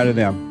 inside of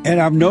them. And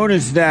I've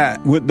noticed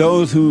that with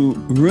those who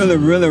really,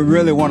 really,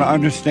 really want to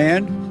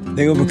understand,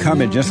 they will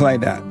become it just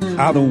like that,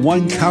 out of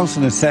one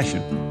counseling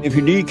session. If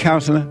you need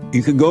counseling,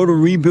 you can go to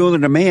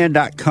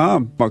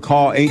rebuildingtheman.com or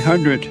call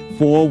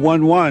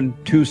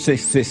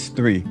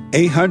 800-411-2663.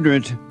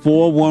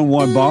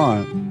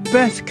 800-411-BOND.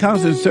 Best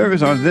counseling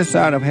service on this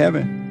side of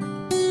heaven.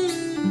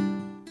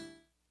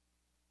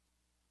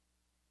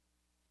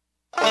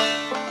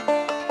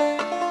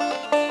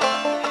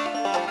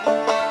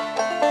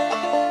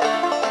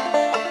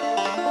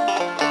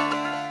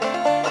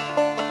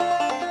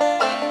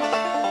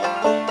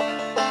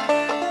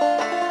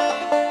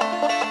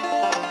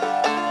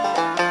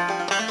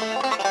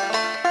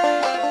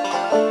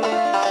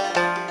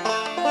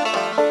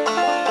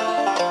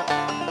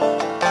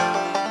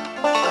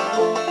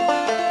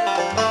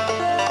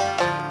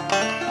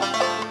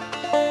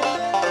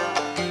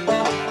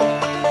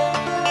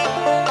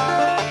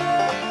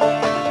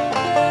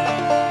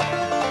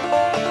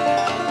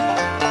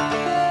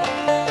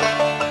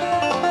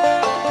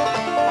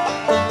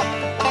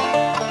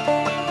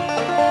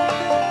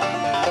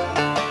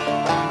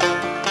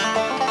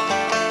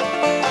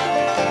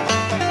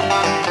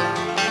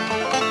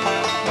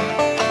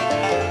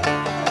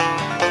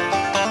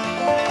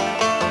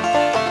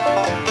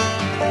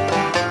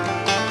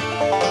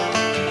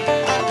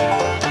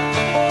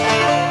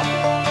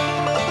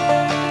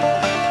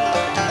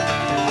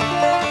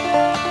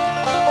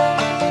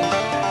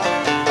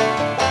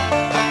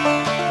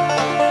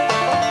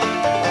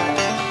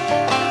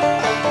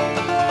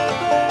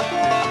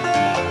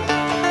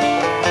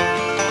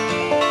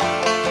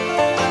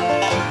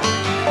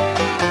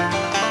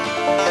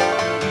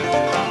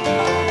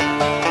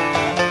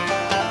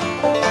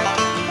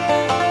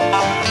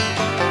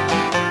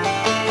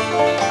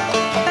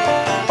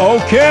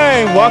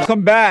 Okay,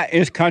 welcome back.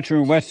 It's Country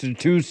and Western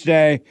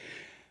Tuesday.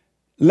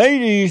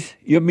 Ladies,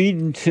 you're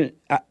meeting this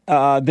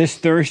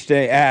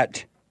Thursday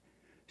at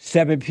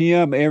 7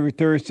 p.m. every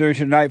Thursday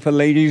night for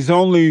ladies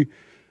only.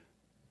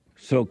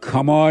 So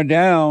come on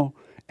down.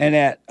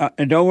 And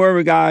don't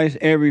worry, guys,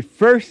 every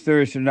first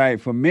Thursday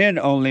night for men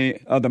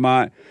only of the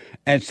month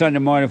and Sunday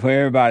morning for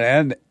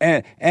everybody.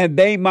 And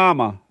they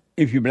mama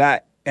if you're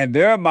black and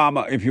their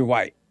mama if you're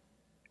white.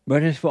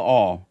 But it's for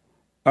all.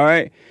 All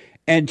right?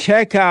 And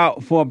check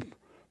out for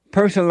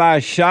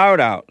personalized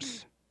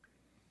shout-outs.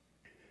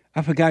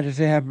 I forgot to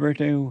say happy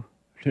birthday to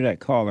that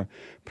caller.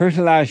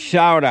 Personalized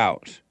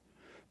shout-outs.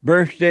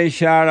 Birthday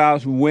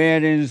shout-outs,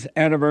 weddings,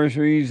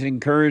 anniversaries,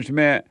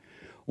 encouragement,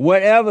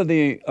 whatever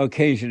the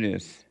occasion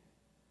is.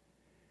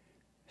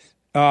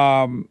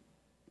 I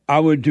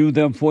would do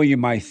them for you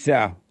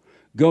myself.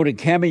 Go to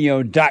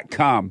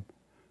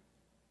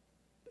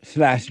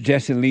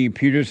cameo.com/Jesse Lee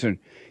Peterson.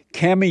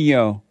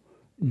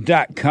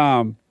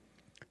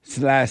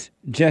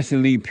 Cameo.com/Jesse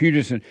Lee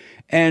Peterson.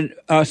 And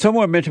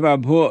someone mentioned my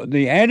book,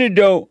 The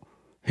Antidote,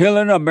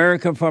 Healing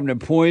America from the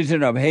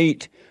Poison of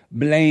Hate,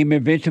 Blame,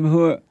 and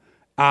Victimhood.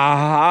 I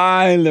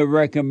highly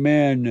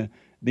recommend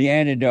The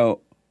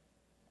Antidote.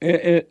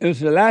 It's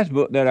the last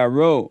book that I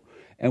wrote,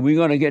 and we're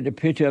going to get the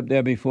picture up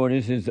there before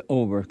this is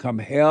over. Come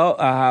hell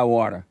or high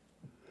water.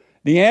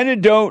 The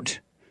Antidote,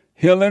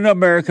 Healing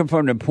America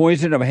from the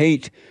Poison of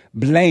Hate,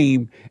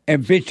 Blame,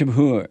 and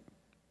Victimhood.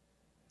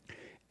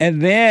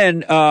 And then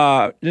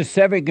the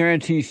 7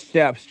 guaranteed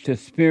steps to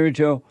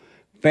spiritual,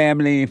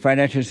 family,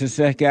 financial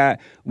success guide.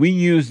 We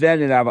use that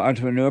in our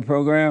entrepreneur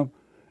program.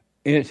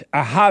 It's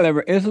a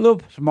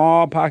little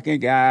small pocket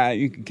guide.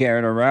 You can carry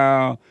it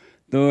around,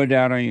 throw it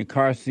down on your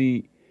car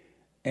seat,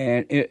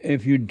 and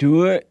if you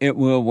do it, it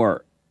will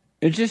work.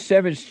 It's just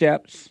 7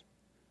 steps.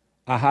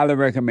 I highly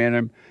recommend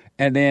them.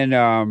 And then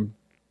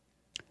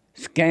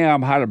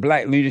Scam: How the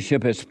Black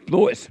Leadership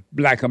Exploits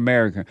Black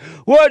America.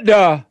 What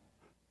the?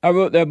 I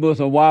wrote that book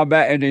a while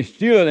back, and they're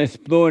still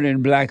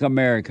exploiting Black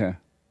America.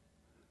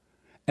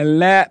 And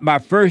my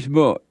first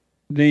book,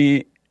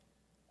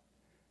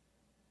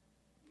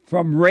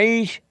 From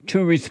Rage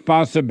to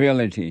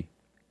Responsibility.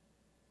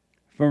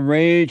 From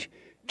Rage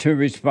to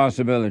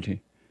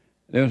Responsibility.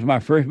 That was my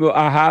first book.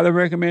 I highly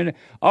recommend it.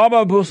 All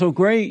my books are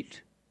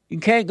great. You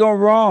can't go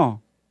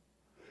wrong.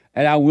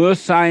 And I will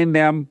sign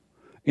them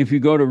if you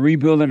go to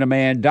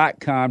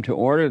rebuildingtheman.com to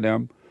order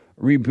them.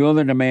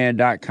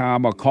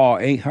 rebuildingtheman.com or call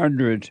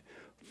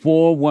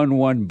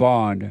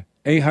 800-411-BOND.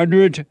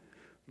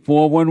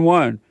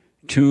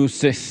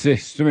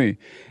 800-411-2663.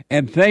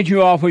 And thank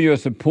you all for your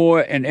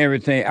support and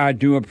everything. I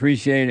do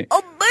appreciate it.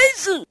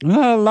 Amazing!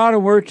 A lot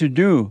of work to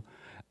do.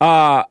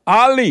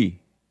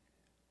 Ali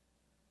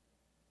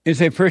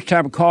is a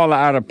first-time caller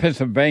out of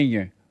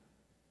Pennsylvania.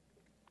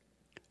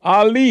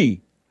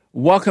 Ali,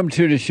 welcome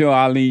to the show,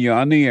 Ali. You're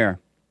on the air.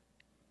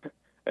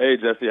 Hey,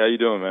 Jesse, how you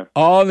doing, man?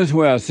 All is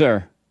well,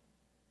 sir.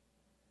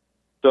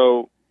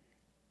 So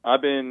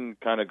I've been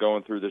kind of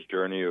going through this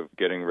journey of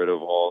getting rid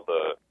of all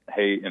the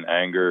hate and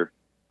anger,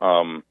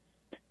 and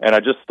I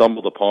just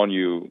stumbled upon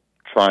you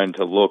trying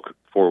to look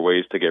for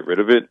ways to get rid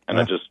of it, and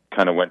I just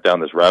kind of went down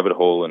this rabbit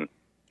hole, and,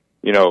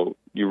 you know,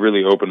 you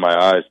really opened my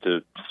eyes to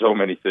so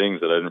many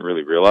things that I didn't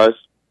really realize.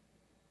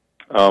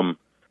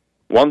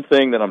 One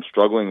thing that I'm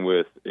struggling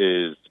with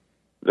is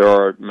there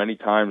are many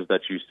times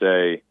that you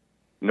say,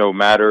 no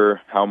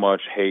matter how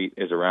much hate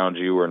is around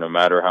you or no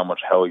matter how much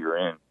hell you're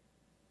in,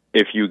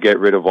 if you get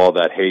rid of all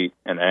that hate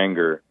and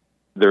anger,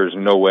 there's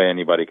no way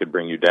anybody could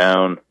bring you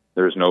down.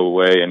 There's no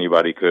way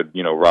anybody could,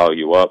 you know, rile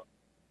you up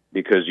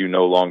because you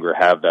no longer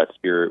have that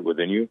spirit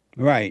within you.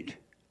 Right.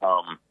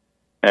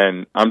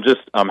 And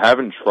I'm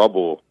having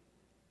trouble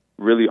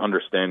really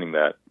understanding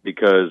that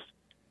because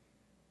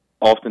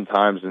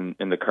oftentimes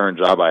in the current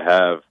job I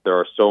have,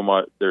 there's so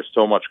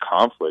much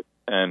conflict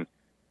and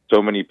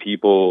so many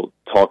people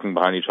talking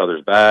behind each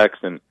other's backs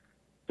and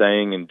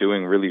saying and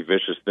doing really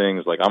vicious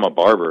things. Like, I'm a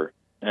barber,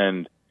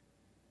 and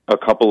a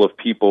couple of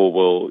people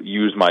will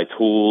use my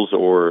tools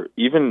or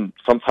even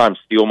sometimes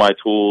steal my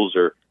tools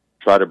or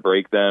try to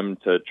break them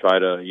to try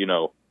to, you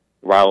know,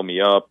 rile me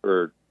up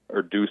or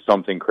do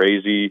something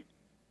crazy.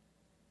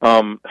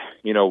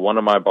 You know, one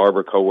of my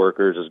barber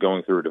coworkers is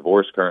going through a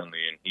divorce currently,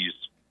 and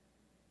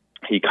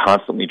he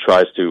constantly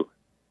tries to,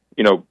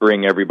 you know,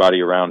 bring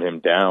everybody around him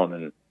down.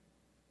 And,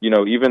 you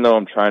know, even though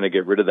I'm trying to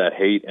get rid of that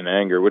hate and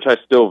anger, which I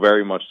still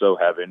very much so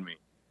have in me,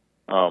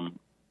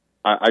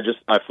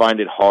 I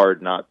find it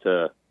hard not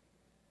to,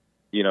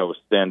 you know,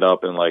 stand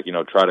up and, like, you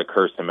know, try to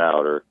curse him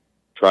out or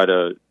try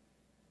to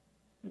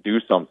do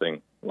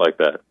something like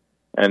that.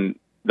 And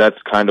that's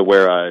kind of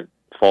where I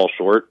fall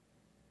short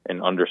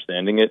in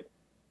understanding it.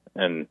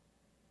 And,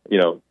 you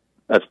know,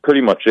 that's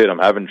pretty much it. I'm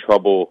having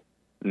trouble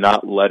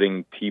not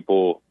letting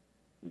people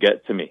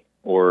get to me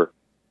or,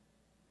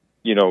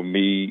 you know,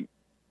 me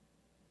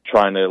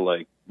trying to,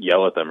 like,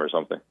 yell at them or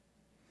something.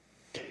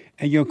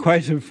 And your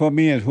question for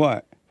me is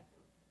what?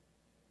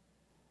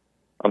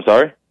 I'm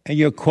sorry? And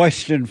your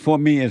question for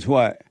me is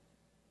what?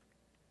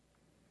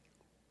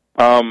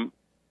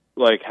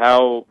 Like,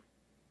 how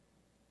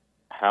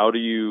do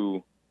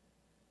you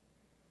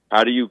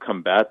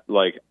combat,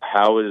 like,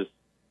 how is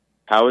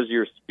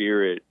your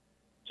spirit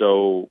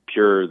so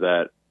pure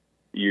that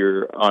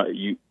you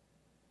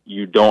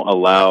don't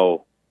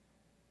allow,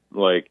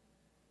 like,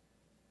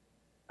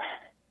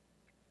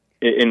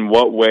 in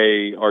what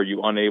way are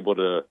you unable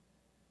to,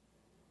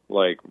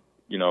 like,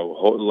 you know,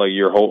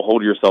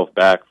 hold yourself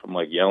back from,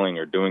 like, yelling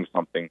or doing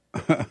something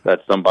that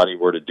somebody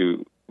were to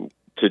do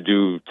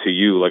to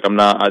you? Like,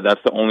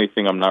 that's the only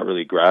thing I'm not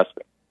really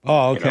grasping.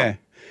 Oh, okay. You know?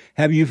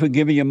 Have you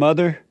forgiven your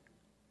mother?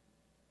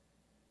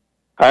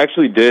 I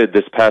actually did.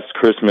 This past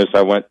Christmas,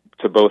 I went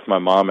to both my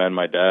mom and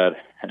my dad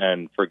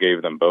and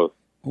forgave them both.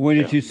 What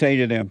did you say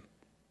to them?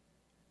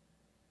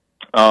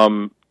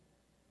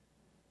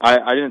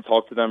 I didn't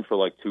talk to them for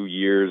like 2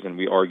 years, and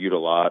we argued a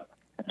lot.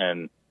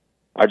 And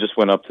I just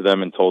went up to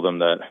them and told them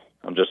that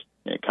I'm just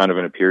kind of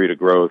in a period of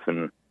growth,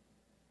 and,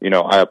 you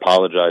know, I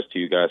apologize to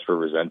you guys for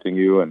resenting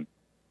you, and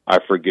I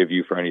forgive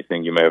you for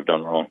anything you may have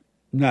done wrong.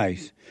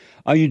 Nice.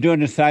 Are you doing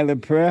the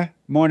silent prayer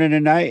morning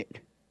and night?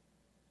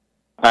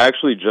 I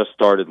actually just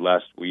started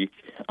last week.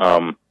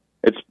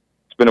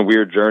 It's been a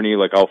weird journey.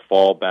 Like, I'll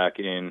fall back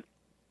in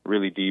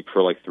really deep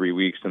for like 3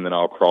 weeks, and then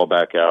I'll crawl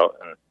back out.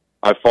 And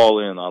I fall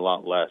in a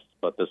lot less,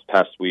 but this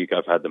past week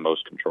I've had the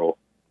most control.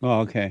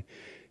 Oh, okay.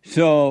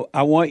 So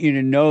I want you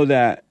to know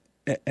that,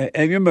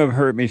 have you ever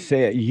heard me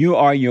say it? You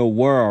are your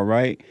world,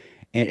 right?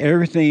 And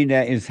everything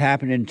that is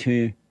happening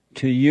to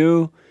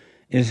you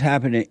is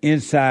happening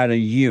inside of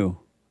you,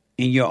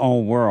 in your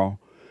own world.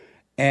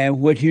 And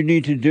what you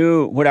need to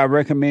do, what I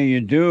recommend you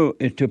do,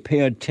 is to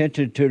pay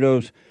attention to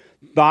those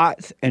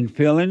thoughts and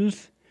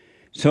feelings.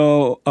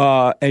 So,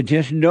 and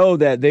just know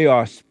that they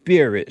are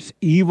spirits,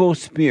 evil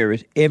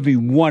spirits, every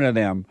one of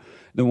them.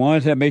 The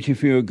ones that make you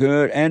feel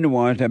good and the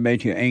ones that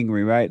make you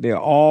angry, right? They're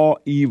all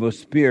evil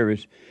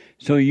spirits.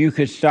 So you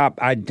can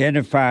stop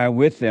identifying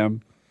with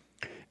them.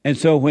 And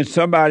so when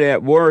somebody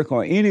at work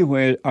or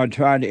anywhere are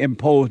trying to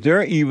impose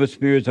their evil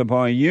spirits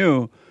upon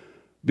you,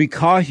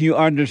 because you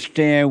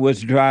understand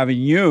what's driving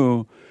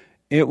you,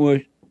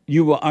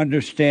 you will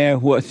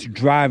understand what's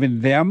driving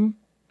them.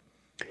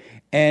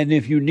 And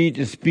if you need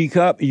to speak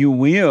up, you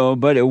will,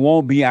 but it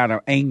won't be out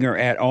of anger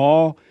at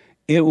all.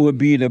 It will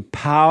be the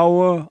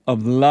power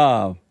of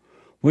love,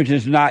 which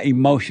is not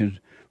emotions.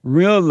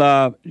 Real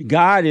love,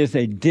 God is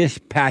a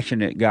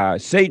dispassionate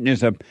God. Satan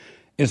is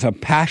a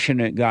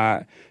passionate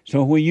God.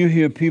 So when you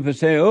hear people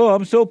say, oh,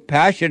 I'm so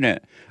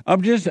passionate,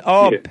 I'm just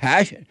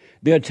passionate,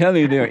 they're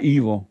telling you they're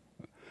evil.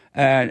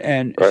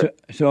 And right.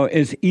 So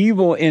it's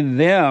evil in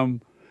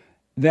them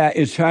that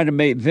is trying to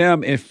make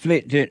them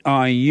inflict it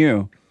on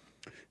you.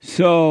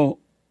 So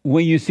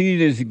when you see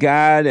this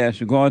guy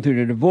that's going through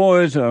the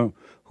divorce or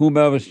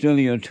whomever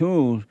stealing your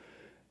tools,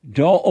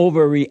 don't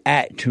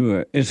overreact to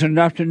it. It's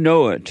enough to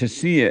know it, to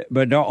see it,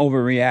 but don't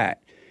overreact.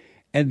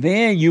 And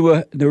then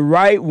the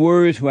right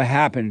words will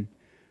happen.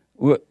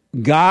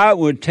 God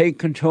will take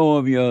control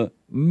of your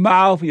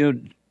mouth,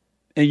 and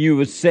you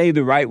will say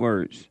the right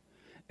words.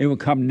 It will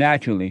come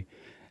naturally.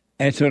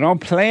 And so don't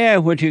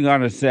plan what you're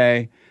going to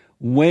say.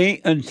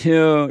 Wait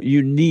until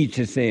you need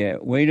to say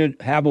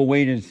it. Have a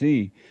wait and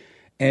see.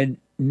 And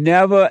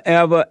never,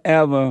 ever,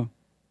 ever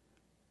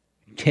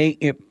take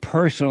it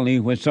personally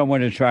when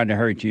someone is trying to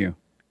hurt you.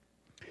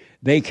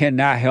 They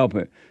cannot help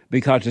it,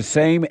 because the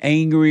same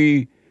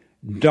angry,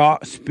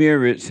 dark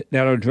spirits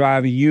that are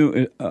driving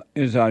you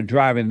is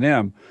driving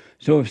them.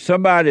 So if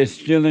somebody is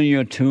stealing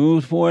your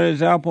tools, for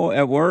example,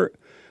 at work,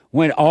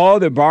 when all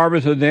the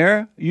barbers are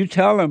there, you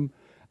tell them,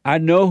 I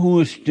know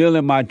who is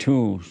stealing my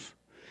tools.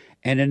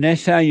 And the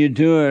next time you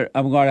do it,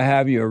 I'm going to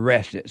have you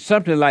arrested.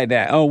 Something like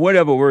that. Oh,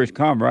 whatever words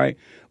come, right?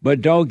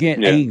 But don't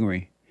get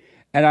angry.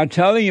 And I'm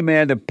telling you,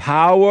 man, the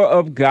power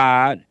of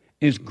God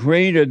is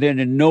greater than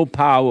the no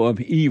power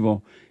of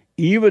evil.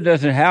 Evil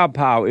doesn't have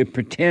power. It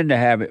pretends to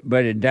have it,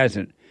 but it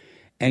doesn't.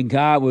 And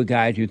God will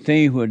guide you.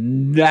 Things will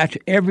not,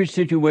 every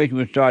situation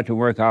will start to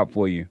work out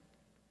for you.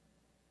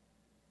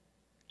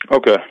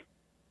 Okay.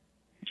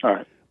 All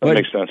right. That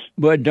makes sense.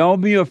 But don't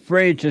be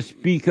afraid to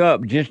speak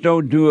up. Just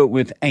don't do it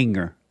with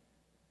anger.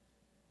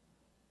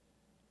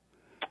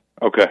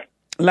 Okay.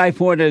 Like,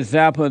 for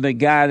example, the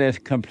guy that's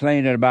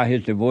complaining about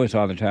his divorce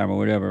all the time or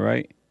whatever,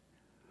 right?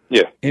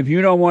 Yeah. If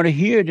you don't want to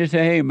hear it, just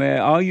say, hey,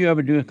 man, all you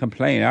ever do is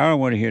complain. I don't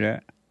want to hear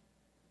that.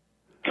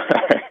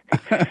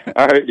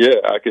 All right, yeah,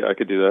 I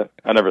could do that.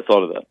 I never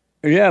thought of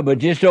that. Yeah, but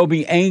just don't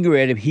be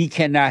angry at him. He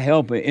cannot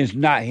help it. It's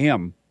not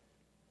him.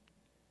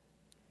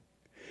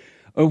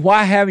 Or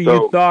why haven't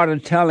you thought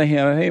of telling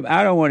him, hey,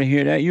 I don't want to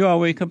hear that. You're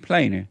always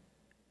complaining.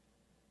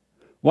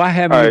 Why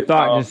haven't you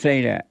thought to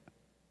say that?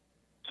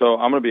 So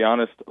I'm going to be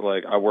honest.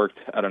 Like, I worked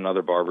at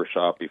another barber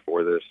shop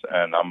before this,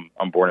 and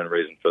I'm born and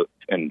raised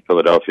in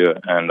Philadelphia.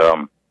 And,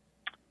 I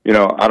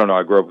don't know.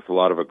 I grew up with a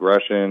lot of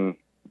aggression,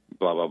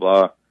 blah, blah,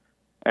 blah.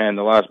 And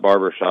the last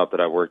barber shop that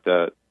I worked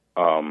at, it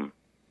was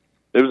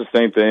the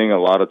same thing, a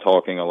lot of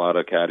talking, a lot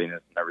of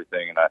cattiness and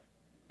everything. And I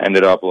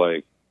ended up,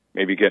 like,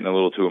 maybe getting a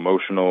little too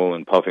emotional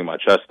and puffing my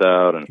chest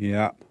out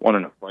and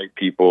wanting to fight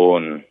people.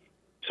 And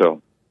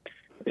so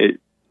it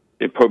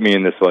put me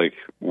in this, like,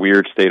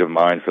 weird state of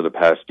mind for the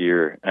past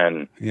year.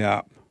 And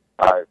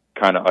I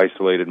kind of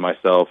isolated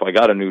myself. I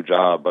got a new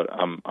job, but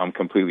I'm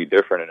completely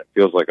different, and it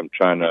feels like I'm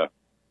trying to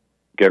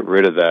get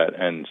rid of that.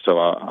 And so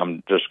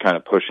I'm just kind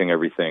of pushing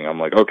everything. I'm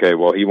like, okay,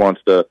 well, he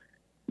wants to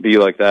be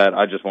like that.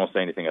 I just won't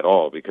say anything at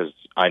all, because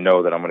I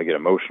know that I'm going to get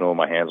emotional.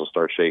 My hands will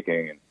start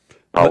shaking, and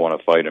I'll want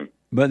to fight him.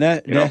 But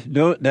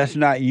that's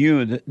not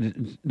you.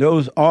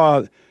 Those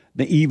are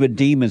the evil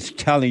demons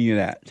telling you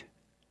that.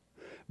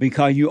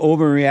 Because you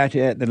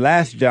overreacted at the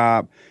last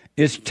job,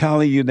 it's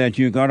telling you that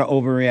you're going to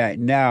overreact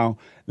now.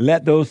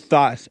 Let those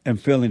thoughts and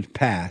feelings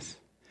pass.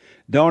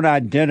 Don't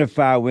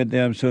identify with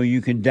them so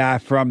you can die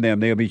from them.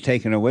 They'll be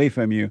taken away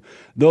from you.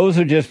 Those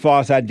are just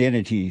false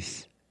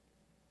identities.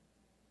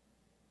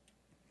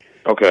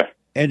 Okay.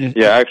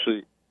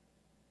 Actually,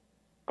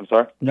 I'm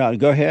sorry? No,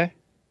 go ahead.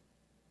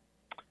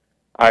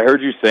 I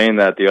heard you saying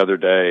that the other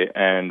day,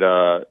 and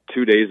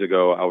 2 days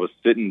ago, I was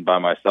sitting by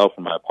myself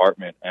in my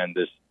apartment, and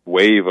this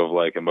wave of,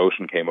 like,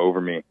 emotion came over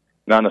me.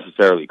 Not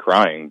necessarily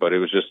crying, but it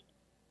was just,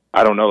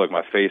 I don't know, like,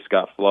 my face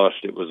got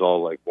flushed. It was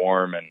all, like,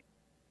 warm, and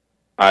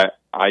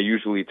I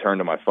usually turn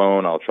to my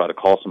phone. I'll try to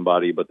call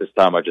somebody, but this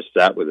time I just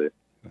sat with it.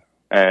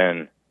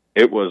 And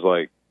it was,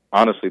 like,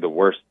 honestly the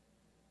worst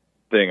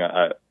thing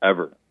I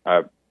ever.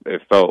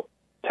 It felt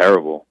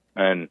terrible.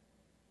 And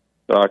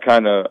so I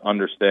kind of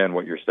understand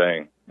what you're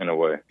saying in a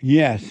way.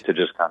 Yes. To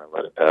just kind of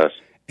let it pass.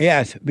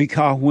 Yes,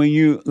 because when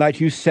you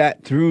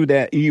sat through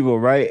that evil,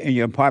 right, in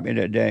your apartment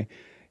that day,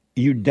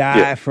 you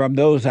died from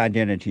those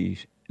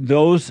identities.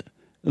 Those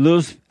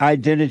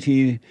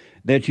identities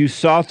that you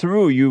saw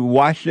through, you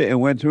watched it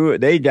and went through it,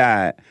 they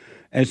died.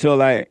 And so,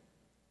 like,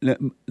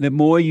 the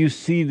more you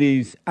see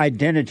these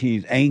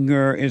identities,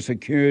 anger,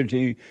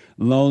 insecurity,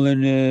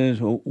 loneliness,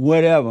 or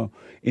whatever,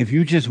 if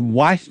you just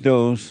watch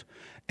those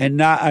and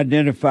not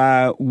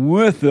identify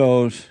with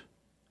those,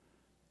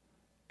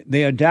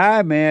 they'll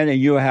die, man, and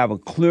you'll have a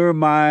clear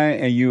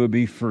mind and you will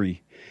be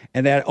free.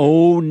 And that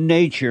old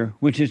nature,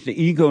 which is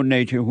the ego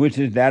nature, which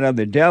is that of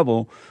the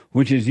devil,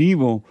 which is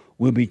evil,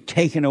 will be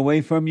taken away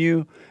from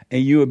you,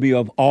 and you will be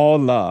of all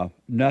love,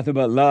 nothing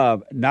but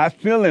love, not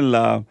feeling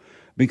love,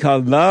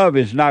 because love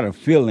is not a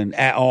feeling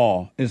at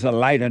all. It's a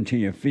light unto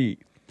your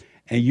feet.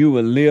 And you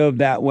will live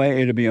that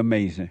way. It'll be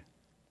amazing.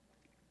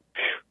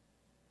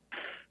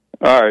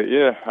 All right,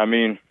 yeah. I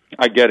mean,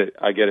 I get it.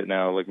 I get it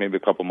now. Like, maybe a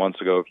couple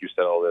months ago, if you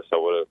said all this, I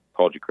would have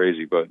called you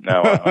crazy, but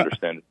now I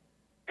understand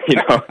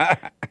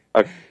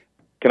it.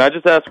 Can I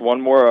just ask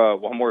one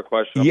more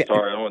question? I'm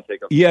sorry, I don't want to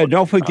take up. Yeah,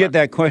 don't forget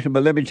that question,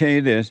 but let me tell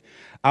you this.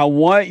 I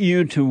want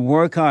you to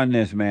work on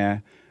this,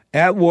 man,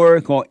 at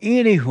work or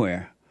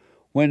anywhere.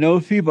 When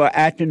those people are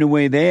acting the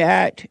way they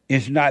act,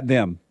 it's not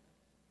them.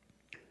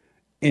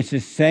 It's the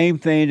same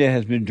thing that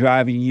has been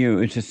driving you.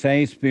 It's the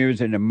same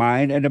spirits in the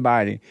mind and the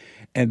body.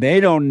 And they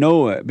don't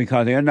know it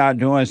because they're not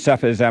doing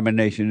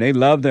self-examination. They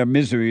love their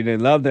misery, they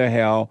love their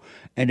hell,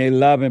 and they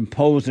love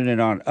imposing it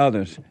on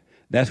others.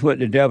 That's what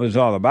the devil is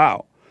all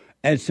about.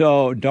 And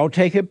so don't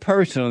take it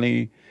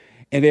personally.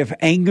 And if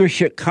anger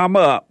should come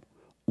up,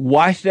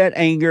 watch that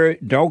anger.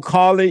 Don't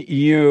call it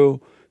you,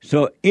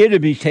 so it'll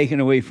be taken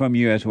away from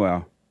you as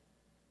well.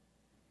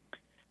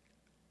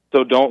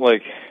 So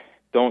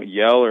don't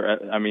yell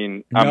or, I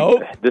mean,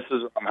 Nope.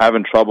 I'm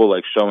having trouble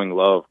like showing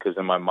love because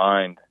in my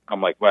mind, I'm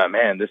like, wow,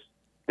 man, this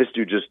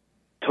dude just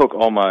took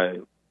all my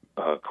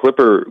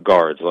Clipper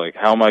guards. Like,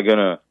 how am I going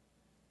to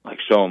like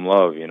show him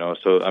love, you know?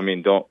 So, I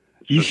mean,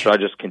 should I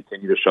just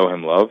continue to show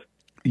him love?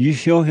 You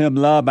show him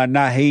love by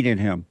not hating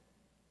him.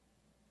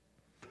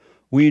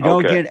 When you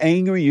don't get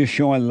angry, you're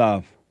showing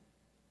love.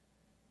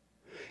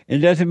 It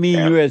doesn't mean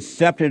you're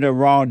accepting the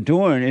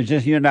wrongdoing. It's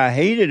just you're not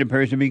hating the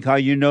person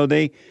because you know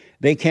they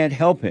can't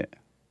help it.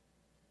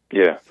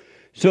 Yeah.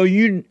 So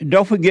you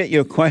don't forget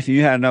your question.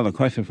 You had another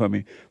question for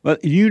me.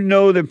 But you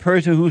know the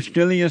person who's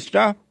stealing your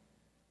stuff?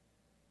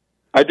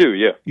 I do,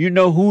 yeah. You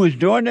know who is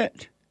doing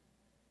it?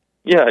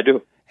 Yeah, I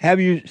do. Have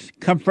you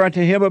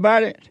confronted him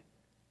about it?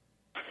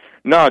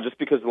 No, just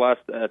because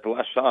at the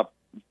last shop,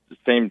 the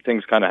same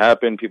things kind of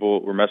happened.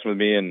 People were messing with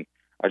me, and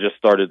I just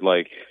started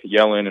like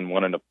yelling and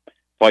wanting to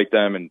fight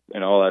them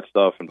and all that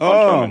stuff and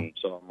punch them. And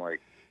so I'm like,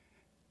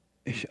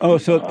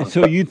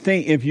 so you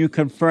think if you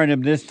confront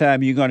him this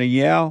time, you're going to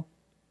yell?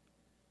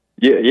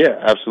 Yeah,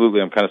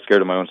 absolutely. I'm kind of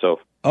scared of my own self.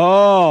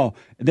 Oh,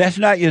 that's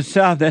not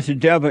yourself. That's the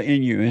devil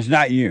in you. It's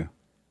not you.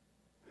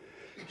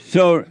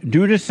 So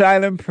do the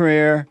silent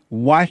prayer.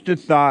 Watch the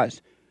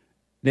thoughts.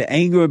 The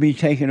anger will be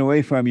taken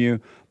away from you.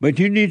 But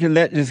you need to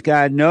let this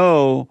guy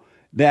know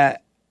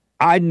that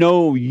I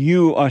know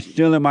you are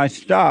stealing my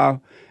stuff.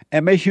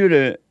 And make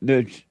sure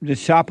the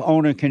shop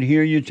owner can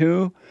hear you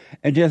too.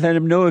 And just let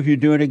him know if you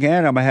do it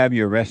again, I'm going to have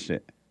you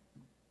arrested.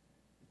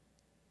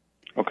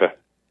 Okay.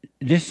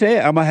 Just say it,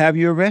 I'm going to have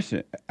you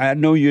arrested. I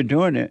know you're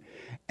doing it.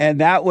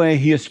 And that way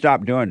he'll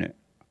stop doing it.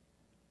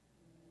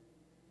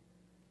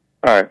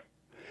 All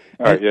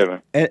right, yeah,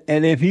 man.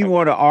 And if he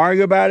want to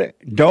argue about it,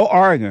 don't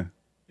argue.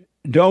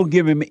 Don't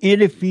give him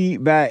any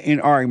feedback in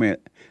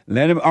argument.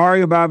 Let him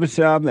argue by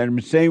himself. Let him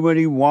say what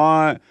he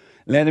wants.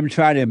 Let him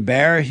try to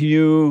embarrass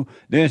you.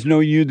 There's no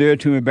you there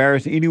to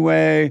embarrass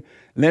anyway.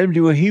 Let him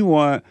do what he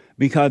wants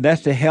because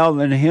that's the hell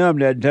in him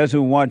that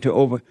doesn't want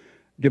to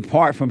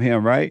depart from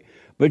him, right?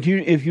 But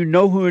if you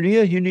know who it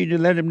is, you need to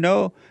let him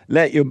know.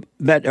 Let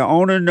the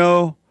owner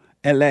know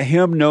and let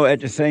him know at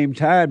the same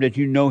time that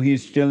you know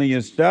he's stealing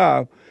your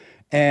stuff.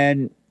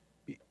 And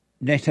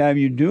next time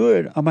you do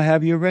it, I'm going to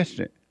have you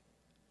arrested.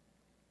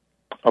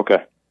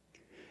 Okay.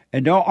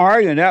 And don't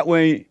argue. That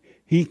way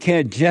he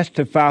can't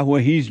justify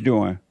what he's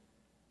doing.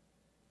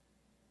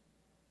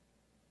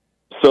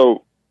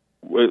 So,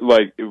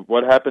 like,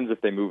 what happens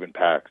if they move in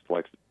packs?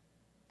 Like,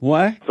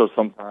 what? So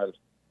sometimes,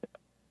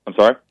 I'm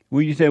sorry?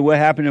 Well, you say what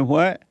happened and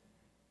what?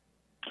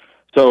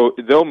 So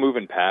they'll move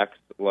in packs.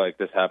 Like,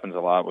 this happens a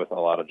lot with a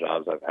lot of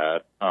jobs I've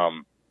had.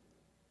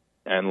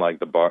 And like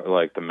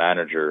the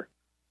manager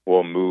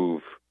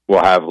will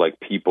have like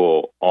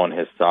people on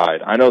his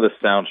side. I know this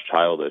sounds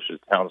childish.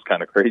 It sounds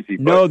kind of crazy. But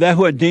no, that's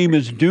what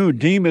demons do.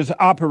 Demons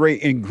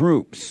operate in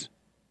groups.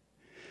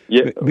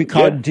 Yeah,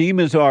 because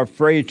demons are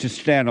afraid to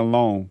stand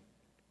alone.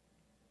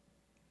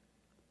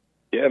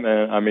 Yeah,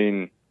 man. I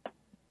mean,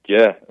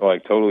 yeah,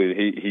 like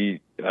totally.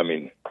 I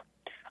mean,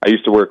 I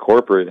used to work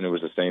corporate, and it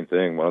was the same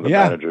thing. One of the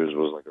managers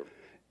was like,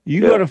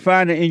 you got to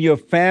find it in your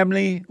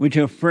family, with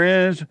your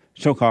friends,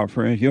 so-called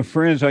friends. Your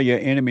friends are your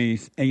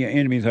enemies, and your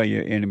enemies are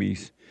your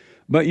enemies.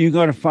 But you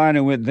got to find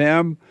it with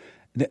them.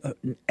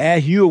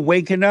 As you're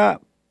waking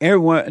up,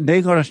 everyone,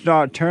 they're going to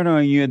start turning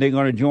on you, and they're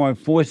going to join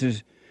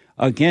forces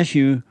against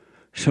you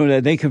so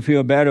that they can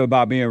feel better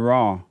about being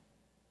wrong.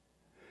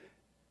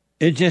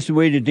 It's just the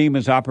way the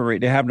demons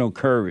operate. They have no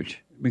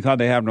courage because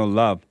they have no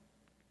love.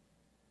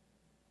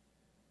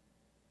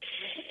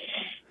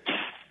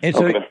 And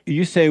so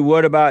you say,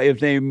 what about if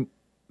they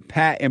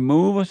pack and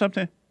move or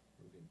something?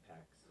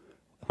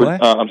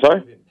 What? I'm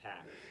sorry?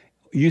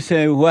 You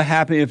say, what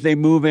happens if they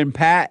move in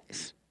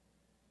packs?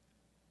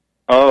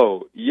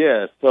 Oh,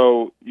 yeah.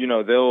 So,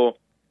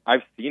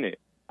 I've seen it.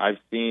 I've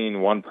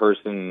seen one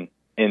person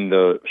in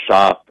the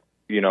shop,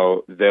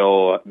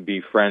 they'll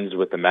be friends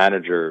with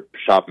the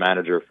shop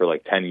manager for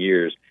like 10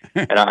 years.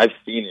 And I've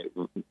seen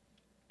it.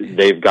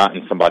 They've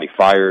gotten somebody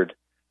fired.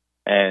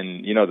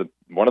 And,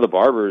 one of the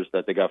barbers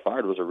that they got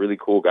fired was a really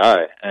cool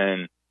guy.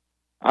 And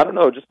I don't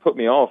know, it just put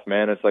me off,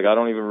 man. It's like I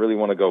don't even really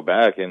want to go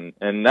back. And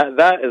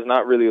that is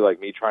not really like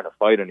me trying to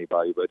fight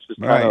anybody, but it's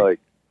just kind of like,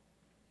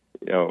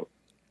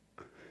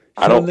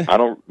 I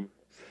don't.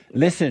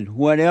 Listen,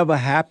 whatever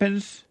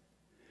happens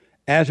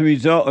as a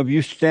result of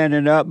you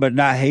standing up but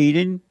not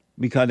hating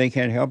because they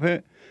can't help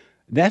it,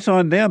 that's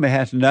on them. It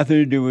has nothing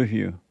to do with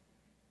you.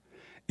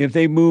 If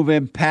they move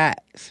in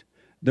packs,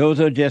 those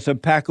are just a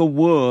pack of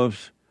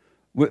wolves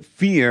with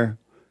fear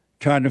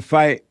trying to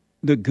fight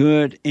the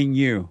good in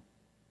you.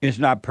 It's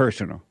not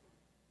personal.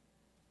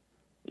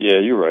 Yeah,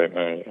 you're right,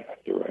 man.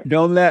 You're right.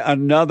 Don't let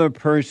another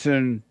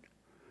person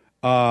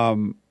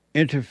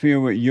interfere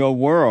with your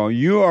world.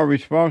 You are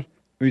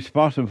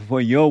responsible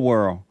for your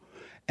world.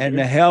 And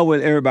the hell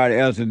with everybody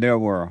else in their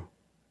world.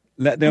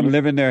 Let them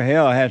live in their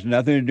hell. It has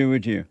nothing to do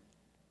with you.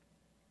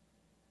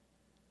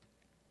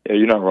 Yeah,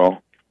 you're not wrong.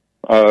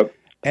 And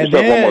just have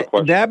one more then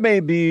question. that may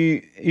be,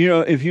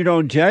 if you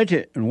don't judge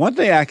it. And one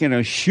thing I can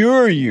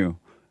assure you,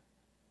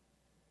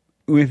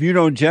 if you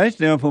don't judge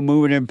them for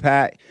moving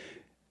impact,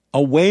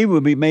 a way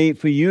will be made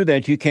for you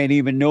that you can't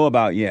even know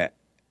about yet.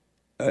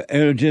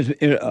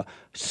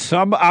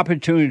 Some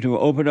opportunity will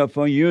open up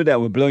for you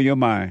that will blow your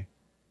mind.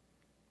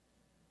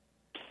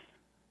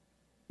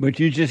 But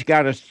you just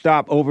got to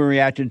stop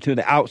overreacting to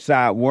the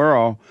outside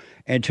world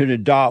and to the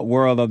dark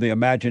world of the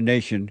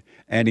imagination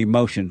and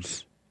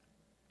emotions.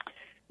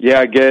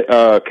 Yeah, I get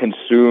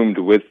consumed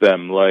with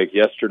them. Like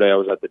yesterday I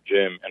was at the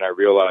gym and I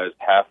realized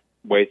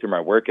halfway through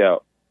my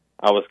workout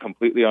I was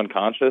completely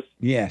unconscious.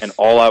 Yes. And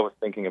all I was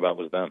thinking about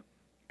was them.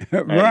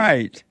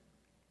 Right.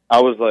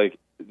 I was like,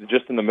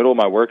 just in the middle of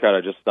my workout,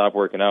 I just stopped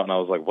working out and I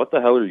was like, what the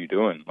hell are you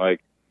doing?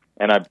 Like,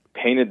 and I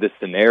painted this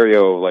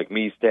scenario of like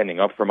me standing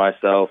up for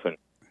myself and,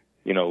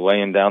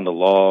 laying down the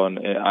law. And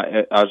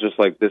I was just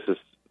like, this is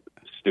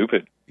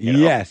stupid.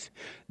 Yes.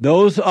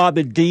 Those are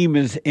the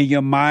demons in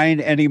your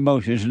mind and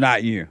emotions,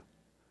 not you.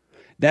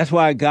 That's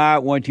why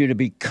God wants you to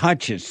be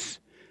conscious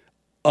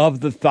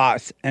of the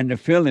thoughts and the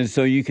feelings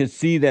so you can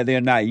see that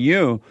they're not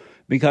you,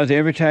 because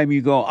every time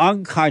you go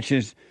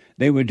unconscious,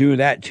 they will do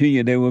that to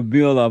you. They will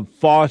build a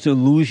false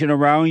illusion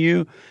around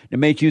you to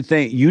make you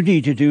think you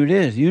need to do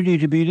this, you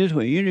need to be this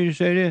way, you need to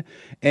say this,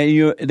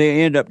 and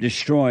they end up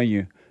destroying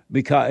you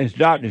because it's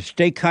darkness.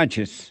 Stay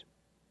conscious.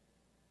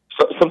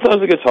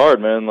 Sometimes it gets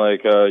hard, man.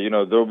 Like,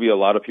 there'll be a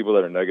lot of people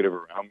that are negative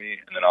around me,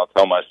 and then I'll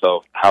tell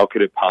myself, how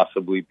could it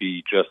possibly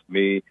be just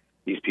me?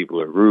 These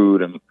people are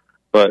rude,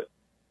 but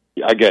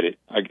I get it.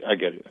 I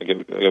get it. I get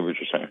what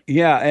you're saying.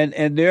 Yeah,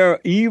 and their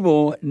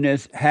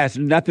evilness has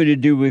nothing to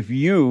do with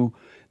you.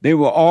 They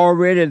were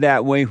already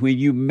that way when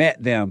you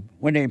met them.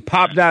 When they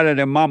popped out of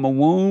their mama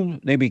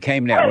womb, they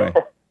became that way.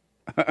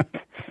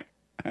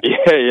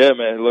 Yeah,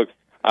 man. Look,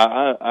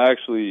 I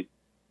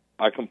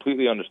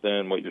completely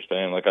understand what you're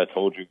saying. Like I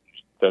told you,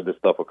 said this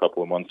stuff a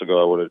couple of months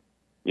ago, I would have,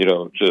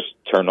 just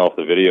turned off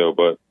the video.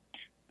 But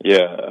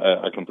yeah,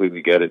 I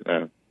completely get it,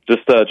 man.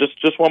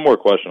 Just one more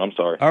question. I'm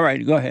sorry. All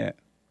right, go ahead.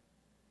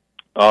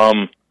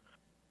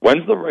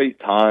 When's the right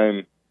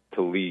time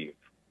to leave?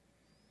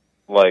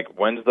 Like,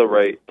 when's the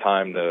right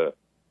time to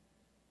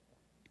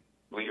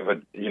leave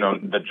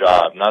the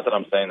job? Not that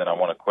I'm saying that I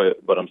want to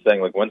quit, but I'm saying,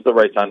 like, when's the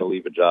right time to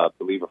leave a job,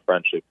 to leave a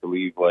friendship, to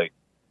leave, like,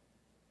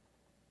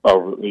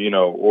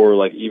 or,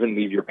 like, even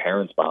leave your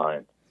parents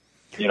behind?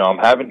 I'm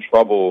having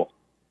trouble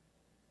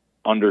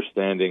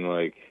understanding,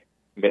 like,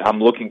 I'm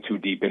looking too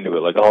deep into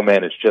it. Like, oh,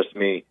 man, it's just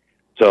me.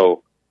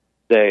 So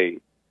stay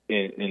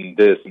in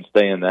this and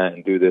stay in that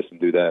and do this and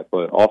do that.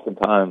 But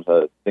oftentimes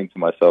I think to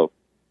myself,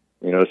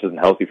 this isn't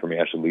healthy for me.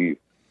 I should leave.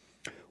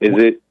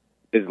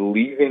 Is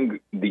leaving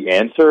the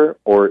answer,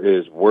 or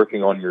is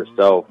working on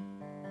yourself?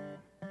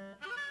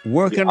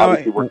 Working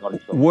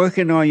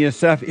on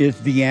yourself is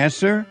the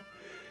answer,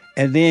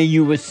 and then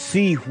you will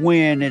see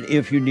when and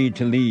if you need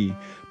to leave.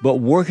 But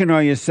working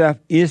on yourself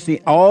is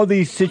all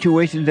these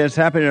situations that's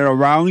happening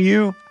around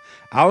you,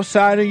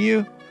 outside of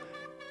you,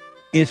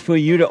 is for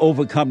you to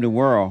overcome the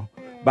world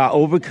by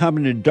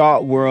overcoming the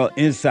dark world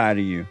inside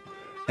of you.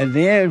 And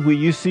then when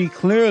you see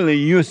clearly,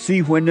 you'll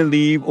see when to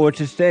leave or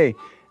to stay.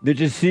 The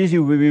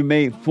decision will be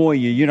made for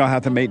you. You don't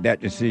have to make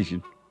that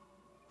decision.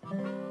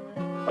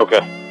 Okay.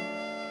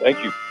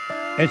 Thank you.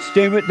 And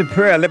stay with the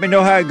prayer. Let me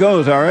know how it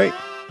goes, all right?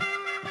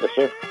 Yes,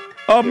 sir.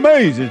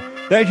 Amazing.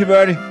 Thank you,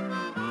 buddy.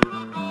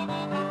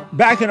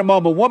 Back in a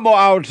moment. One more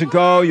hour to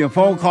go. Your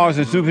phone calls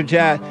and super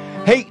chat.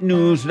 Hate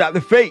news, not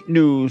the fake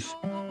news,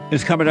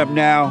 is coming up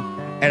now.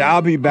 And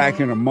I'll be back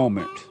in a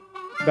moment.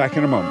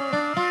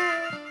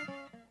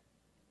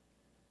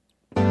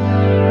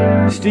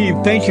 Steve,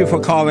 thank you for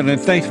calling and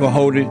thanks for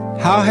holding.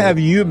 How have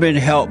you been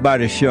helped by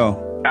the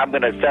show? I'm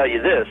going to tell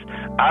you this.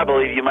 I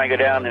believe you might go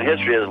down in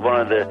history as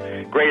one of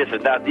the greatest,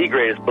 if not the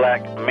greatest,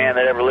 black man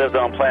that ever lived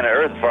on planet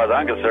Earth, as far as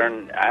I'm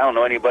concerned. I don't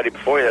know anybody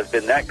before you that's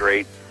been that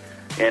great.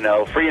 Freeing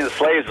the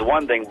slaves is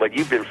one thing, but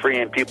you've been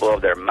freeing people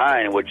of their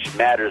mind, which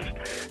matters,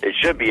 it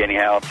should be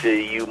anyhow, to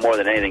you more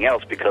than anything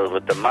else, because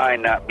with the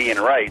mind not being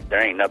right,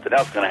 there ain't nothing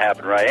else going to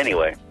happen right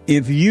anyway.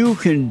 If you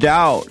can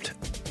doubt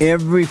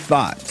every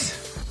thought,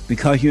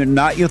 because you're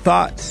not your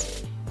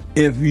thoughts,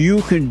 if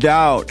you can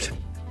doubt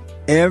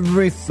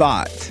every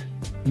thought,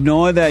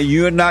 knowing that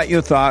you're not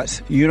your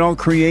thoughts, you don't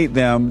create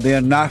them, they're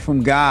not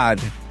from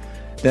God,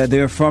 that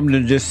they're from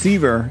the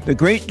deceiver, the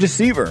great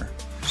deceiver,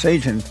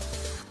 Satan.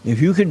 If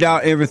you can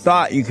doubt every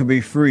thought, you can be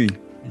free,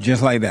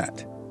 just like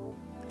that.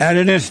 At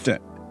an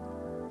instant.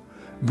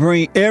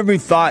 Bring every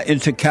thought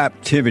into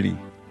captivity.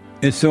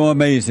 It's so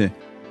amazing.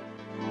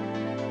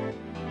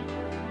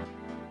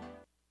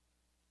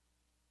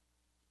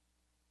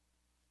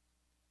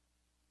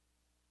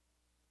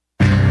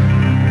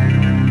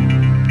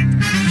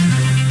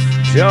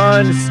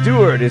 Jon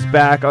Stewart is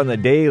back on The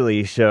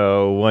Daily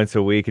Show once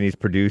a week, and he's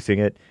producing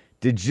it.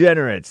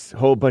 Degenerates, a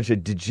whole bunch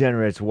of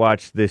degenerates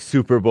watched the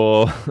Super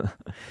Bowl.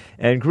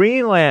 And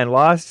Greenland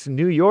lost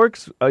New York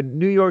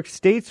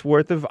State's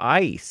worth of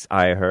ice,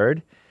 I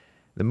heard.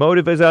 The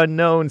motive is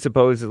unknown,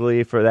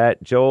 supposedly, for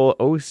that Joel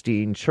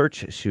Osteen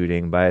church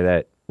shooting by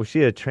that... Was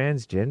she a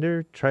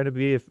transgender trying to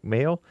be a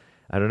male?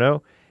 I don't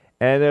know.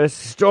 And there's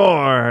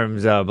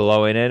storms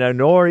blowing in a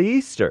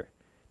nor'easter.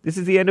 This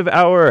is the end of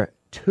hour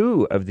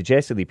 2 of the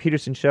Jesse Lee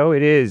Peterson Show.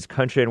 It is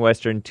Country and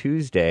Western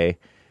Tuesday,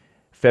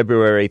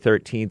 February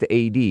 13th,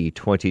 AD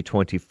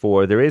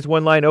 2024. There is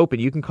one line open.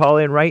 You can call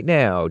in right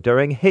now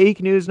during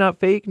HAKE News, Not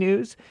Fake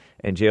News.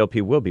 And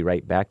JLP will be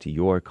right back to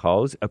your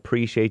calls.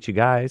 Appreciate you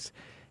guys.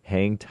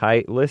 Hang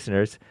tight,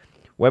 listeners.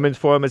 Women's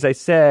Forum, as I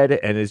said,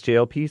 and as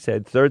JLP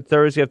said, third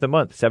Thursday of the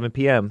month, 7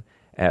 p.m.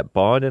 at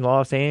Bond in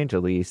Los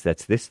Angeles.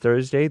 That's this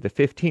Thursday, the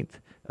 15th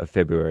of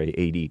February,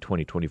 AD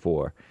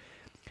 2024.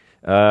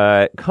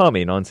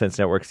 Coming on Sense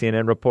Network,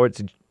 CNN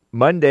reports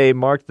Monday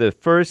marked the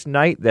first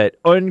night that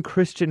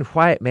unchristian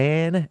white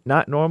man,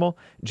 not normal,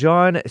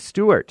 Jon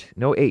Stewart,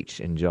 no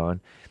H in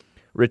John,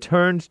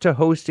 returned to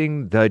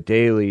hosting The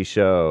Daily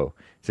Show.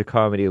 It's a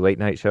comedy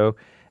late-night show.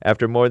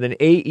 After more than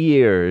 8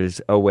 years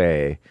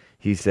away,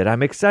 he said,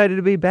 "I'm excited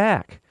to be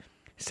back."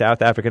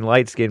 South African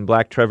light-skinned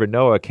black Trevor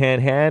Noah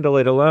can't handle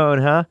it alone,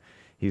 huh?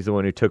 He's the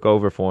one who took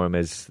over for him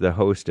as the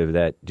host of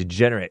that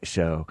degenerate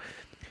show.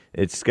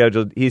 He's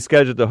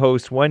scheduled to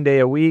host one day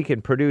a week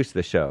and produce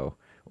the show,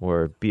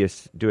 or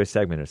do a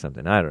segment or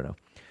something. I don't know.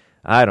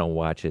 I don't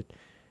watch it.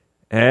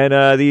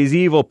 And these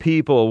evil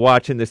people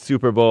watching the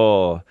Super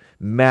Bowl,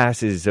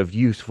 masses of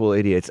useful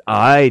idiots.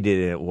 I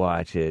didn't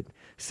watch it.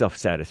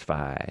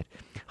 Self-satisfied.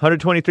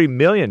 123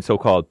 million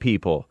so-called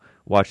people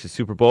watched the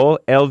Super Bowl.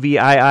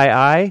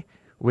 LVIII,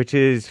 which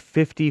is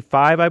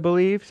 55, I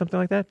believe, something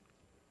like that.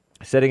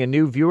 Setting a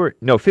new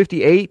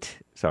 58.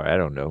 Sorry, I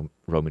don't know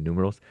Roman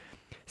numerals.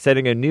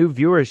 Setting a new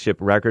viewership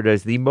record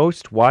as the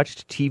most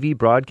watched TV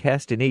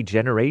broadcast in a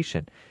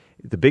generation.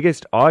 The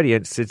biggest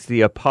audience since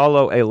the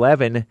Apollo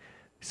 11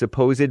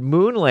 supposed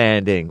moon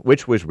landing,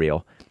 which was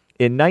real,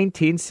 in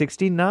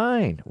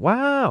 1969.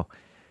 Wow.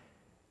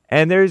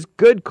 And there's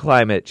good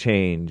climate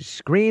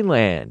change.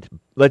 Greenland.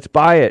 Let's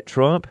buy it,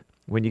 Trump,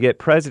 when you get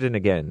president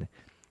again.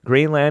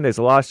 Greenland has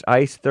lost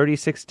ice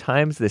 36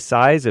 times the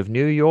size of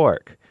New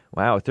York.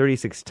 Wow,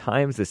 36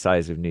 times the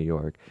size of New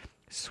York.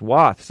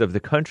 Swaths of the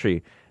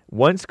country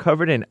once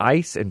covered in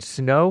ice and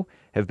snow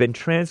have been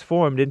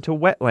transformed into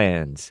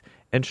wetlands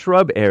and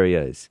shrub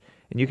areas.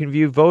 And you can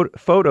view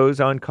photos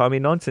on Commie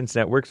Nonsense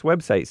Network's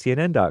website,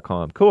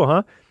 CNN.com. Cool,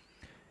 huh?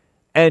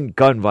 And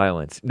gun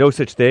violence. No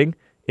such thing.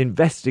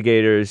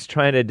 Investigators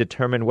trying to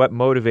determine what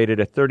motivated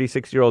a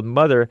 36-year-old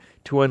mother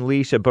to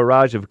unleash a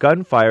barrage of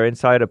gunfire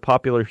inside a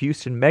popular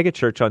Houston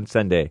megachurch on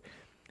Sunday.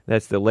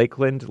 That's the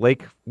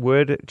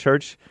Lakewood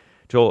Church,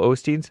 Joel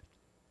Osteen's.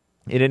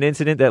 In an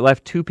incident that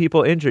left 2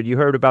 people injured. You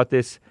heard about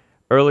this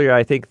earlier,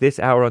 I think, this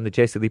hour on the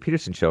Jesse Lee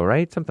Peterson Show,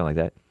 right? Something like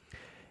that.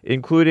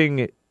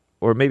 Including,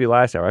 or maybe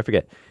last hour, I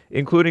forget.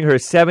 Including her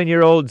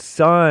 7-year-old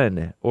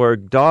son or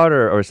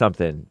daughter or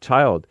something,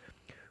 child,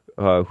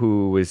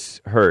 who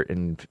was hurt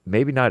and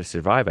maybe not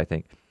survive, I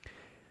think.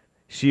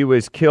 She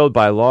was killed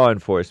by law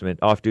enforcement,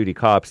 off-duty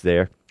cops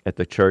there at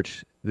the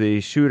church.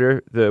 The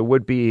shooter, the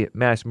would-be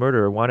mass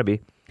murderer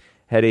wannabe,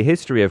 had a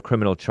history of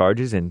criminal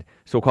charges and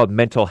so-called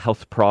mental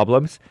health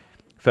problems.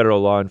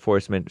 Federal law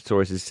enforcement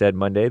sources said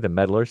Monday, the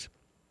meddlers.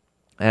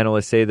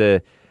 Analysts say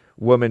the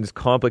woman's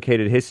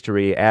complicated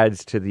history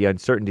adds to the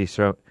uncertainty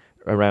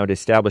around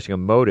establishing a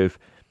motive,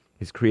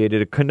 has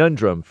created a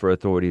conundrum for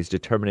authorities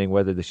determining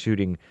whether the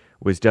shooting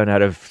was done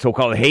out of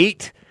so-called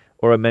hate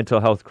or a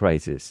mental health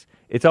crisis.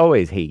 It's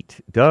always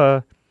hate.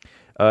 Duh.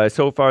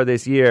 So far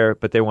this year,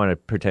 but they want to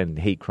pretend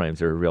hate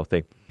crimes are a real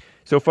thing.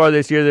 So far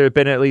this year, there have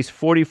been at least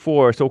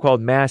 44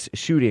 so-called mass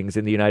shootings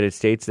in the United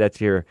States. That's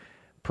your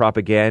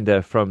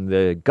propaganda from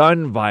the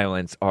gun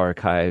violence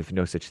archive.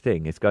 No such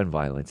thing. It's gun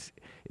violence.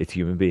 It's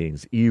human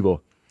beings.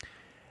 Evil.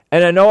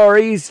 And a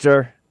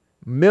nor'easter.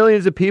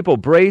 Millions of people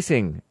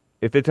bracing,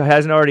 if it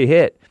hasn't already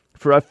hit,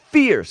 for a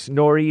fierce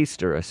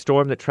nor'easter, a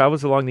storm that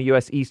travels along the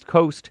U.S. East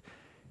Coast.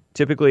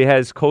 Typically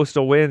has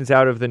coastal winds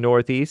out of the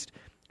northeast.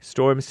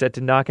 Storms set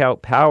to knock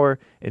out power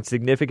and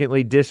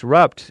significantly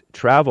disrupt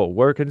travel,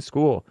 work, and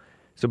school.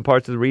 Some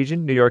parts of the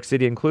region, New York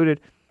City included,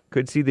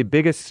 could see the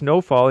biggest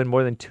snowfall in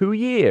more than 2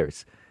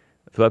 years,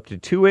 with up to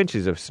 2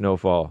 inches of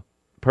snowfall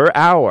per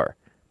hour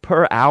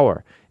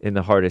in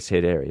the hardest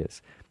hit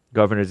areas.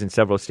 Governors in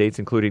several states,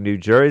 including New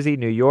Jersey,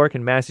 New York,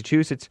 and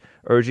Massachusetts,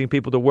 urging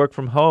people to work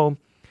from home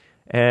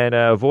and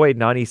avoid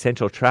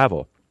non-essential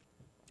travel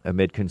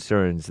amid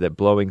concerns that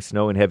blowing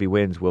snow and heavy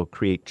winds will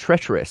create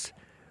treacherous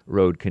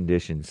road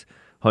conditions.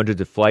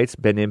 Hundreds of flights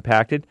been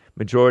impacted,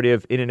 majority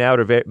of in and out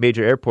of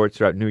major airports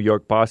throughout New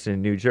York, Boston,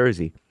 and New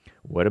Jersey.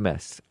 What a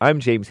mess. I'm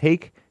James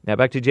Hake. Now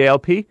back to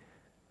JLP,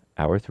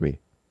 Hour 3.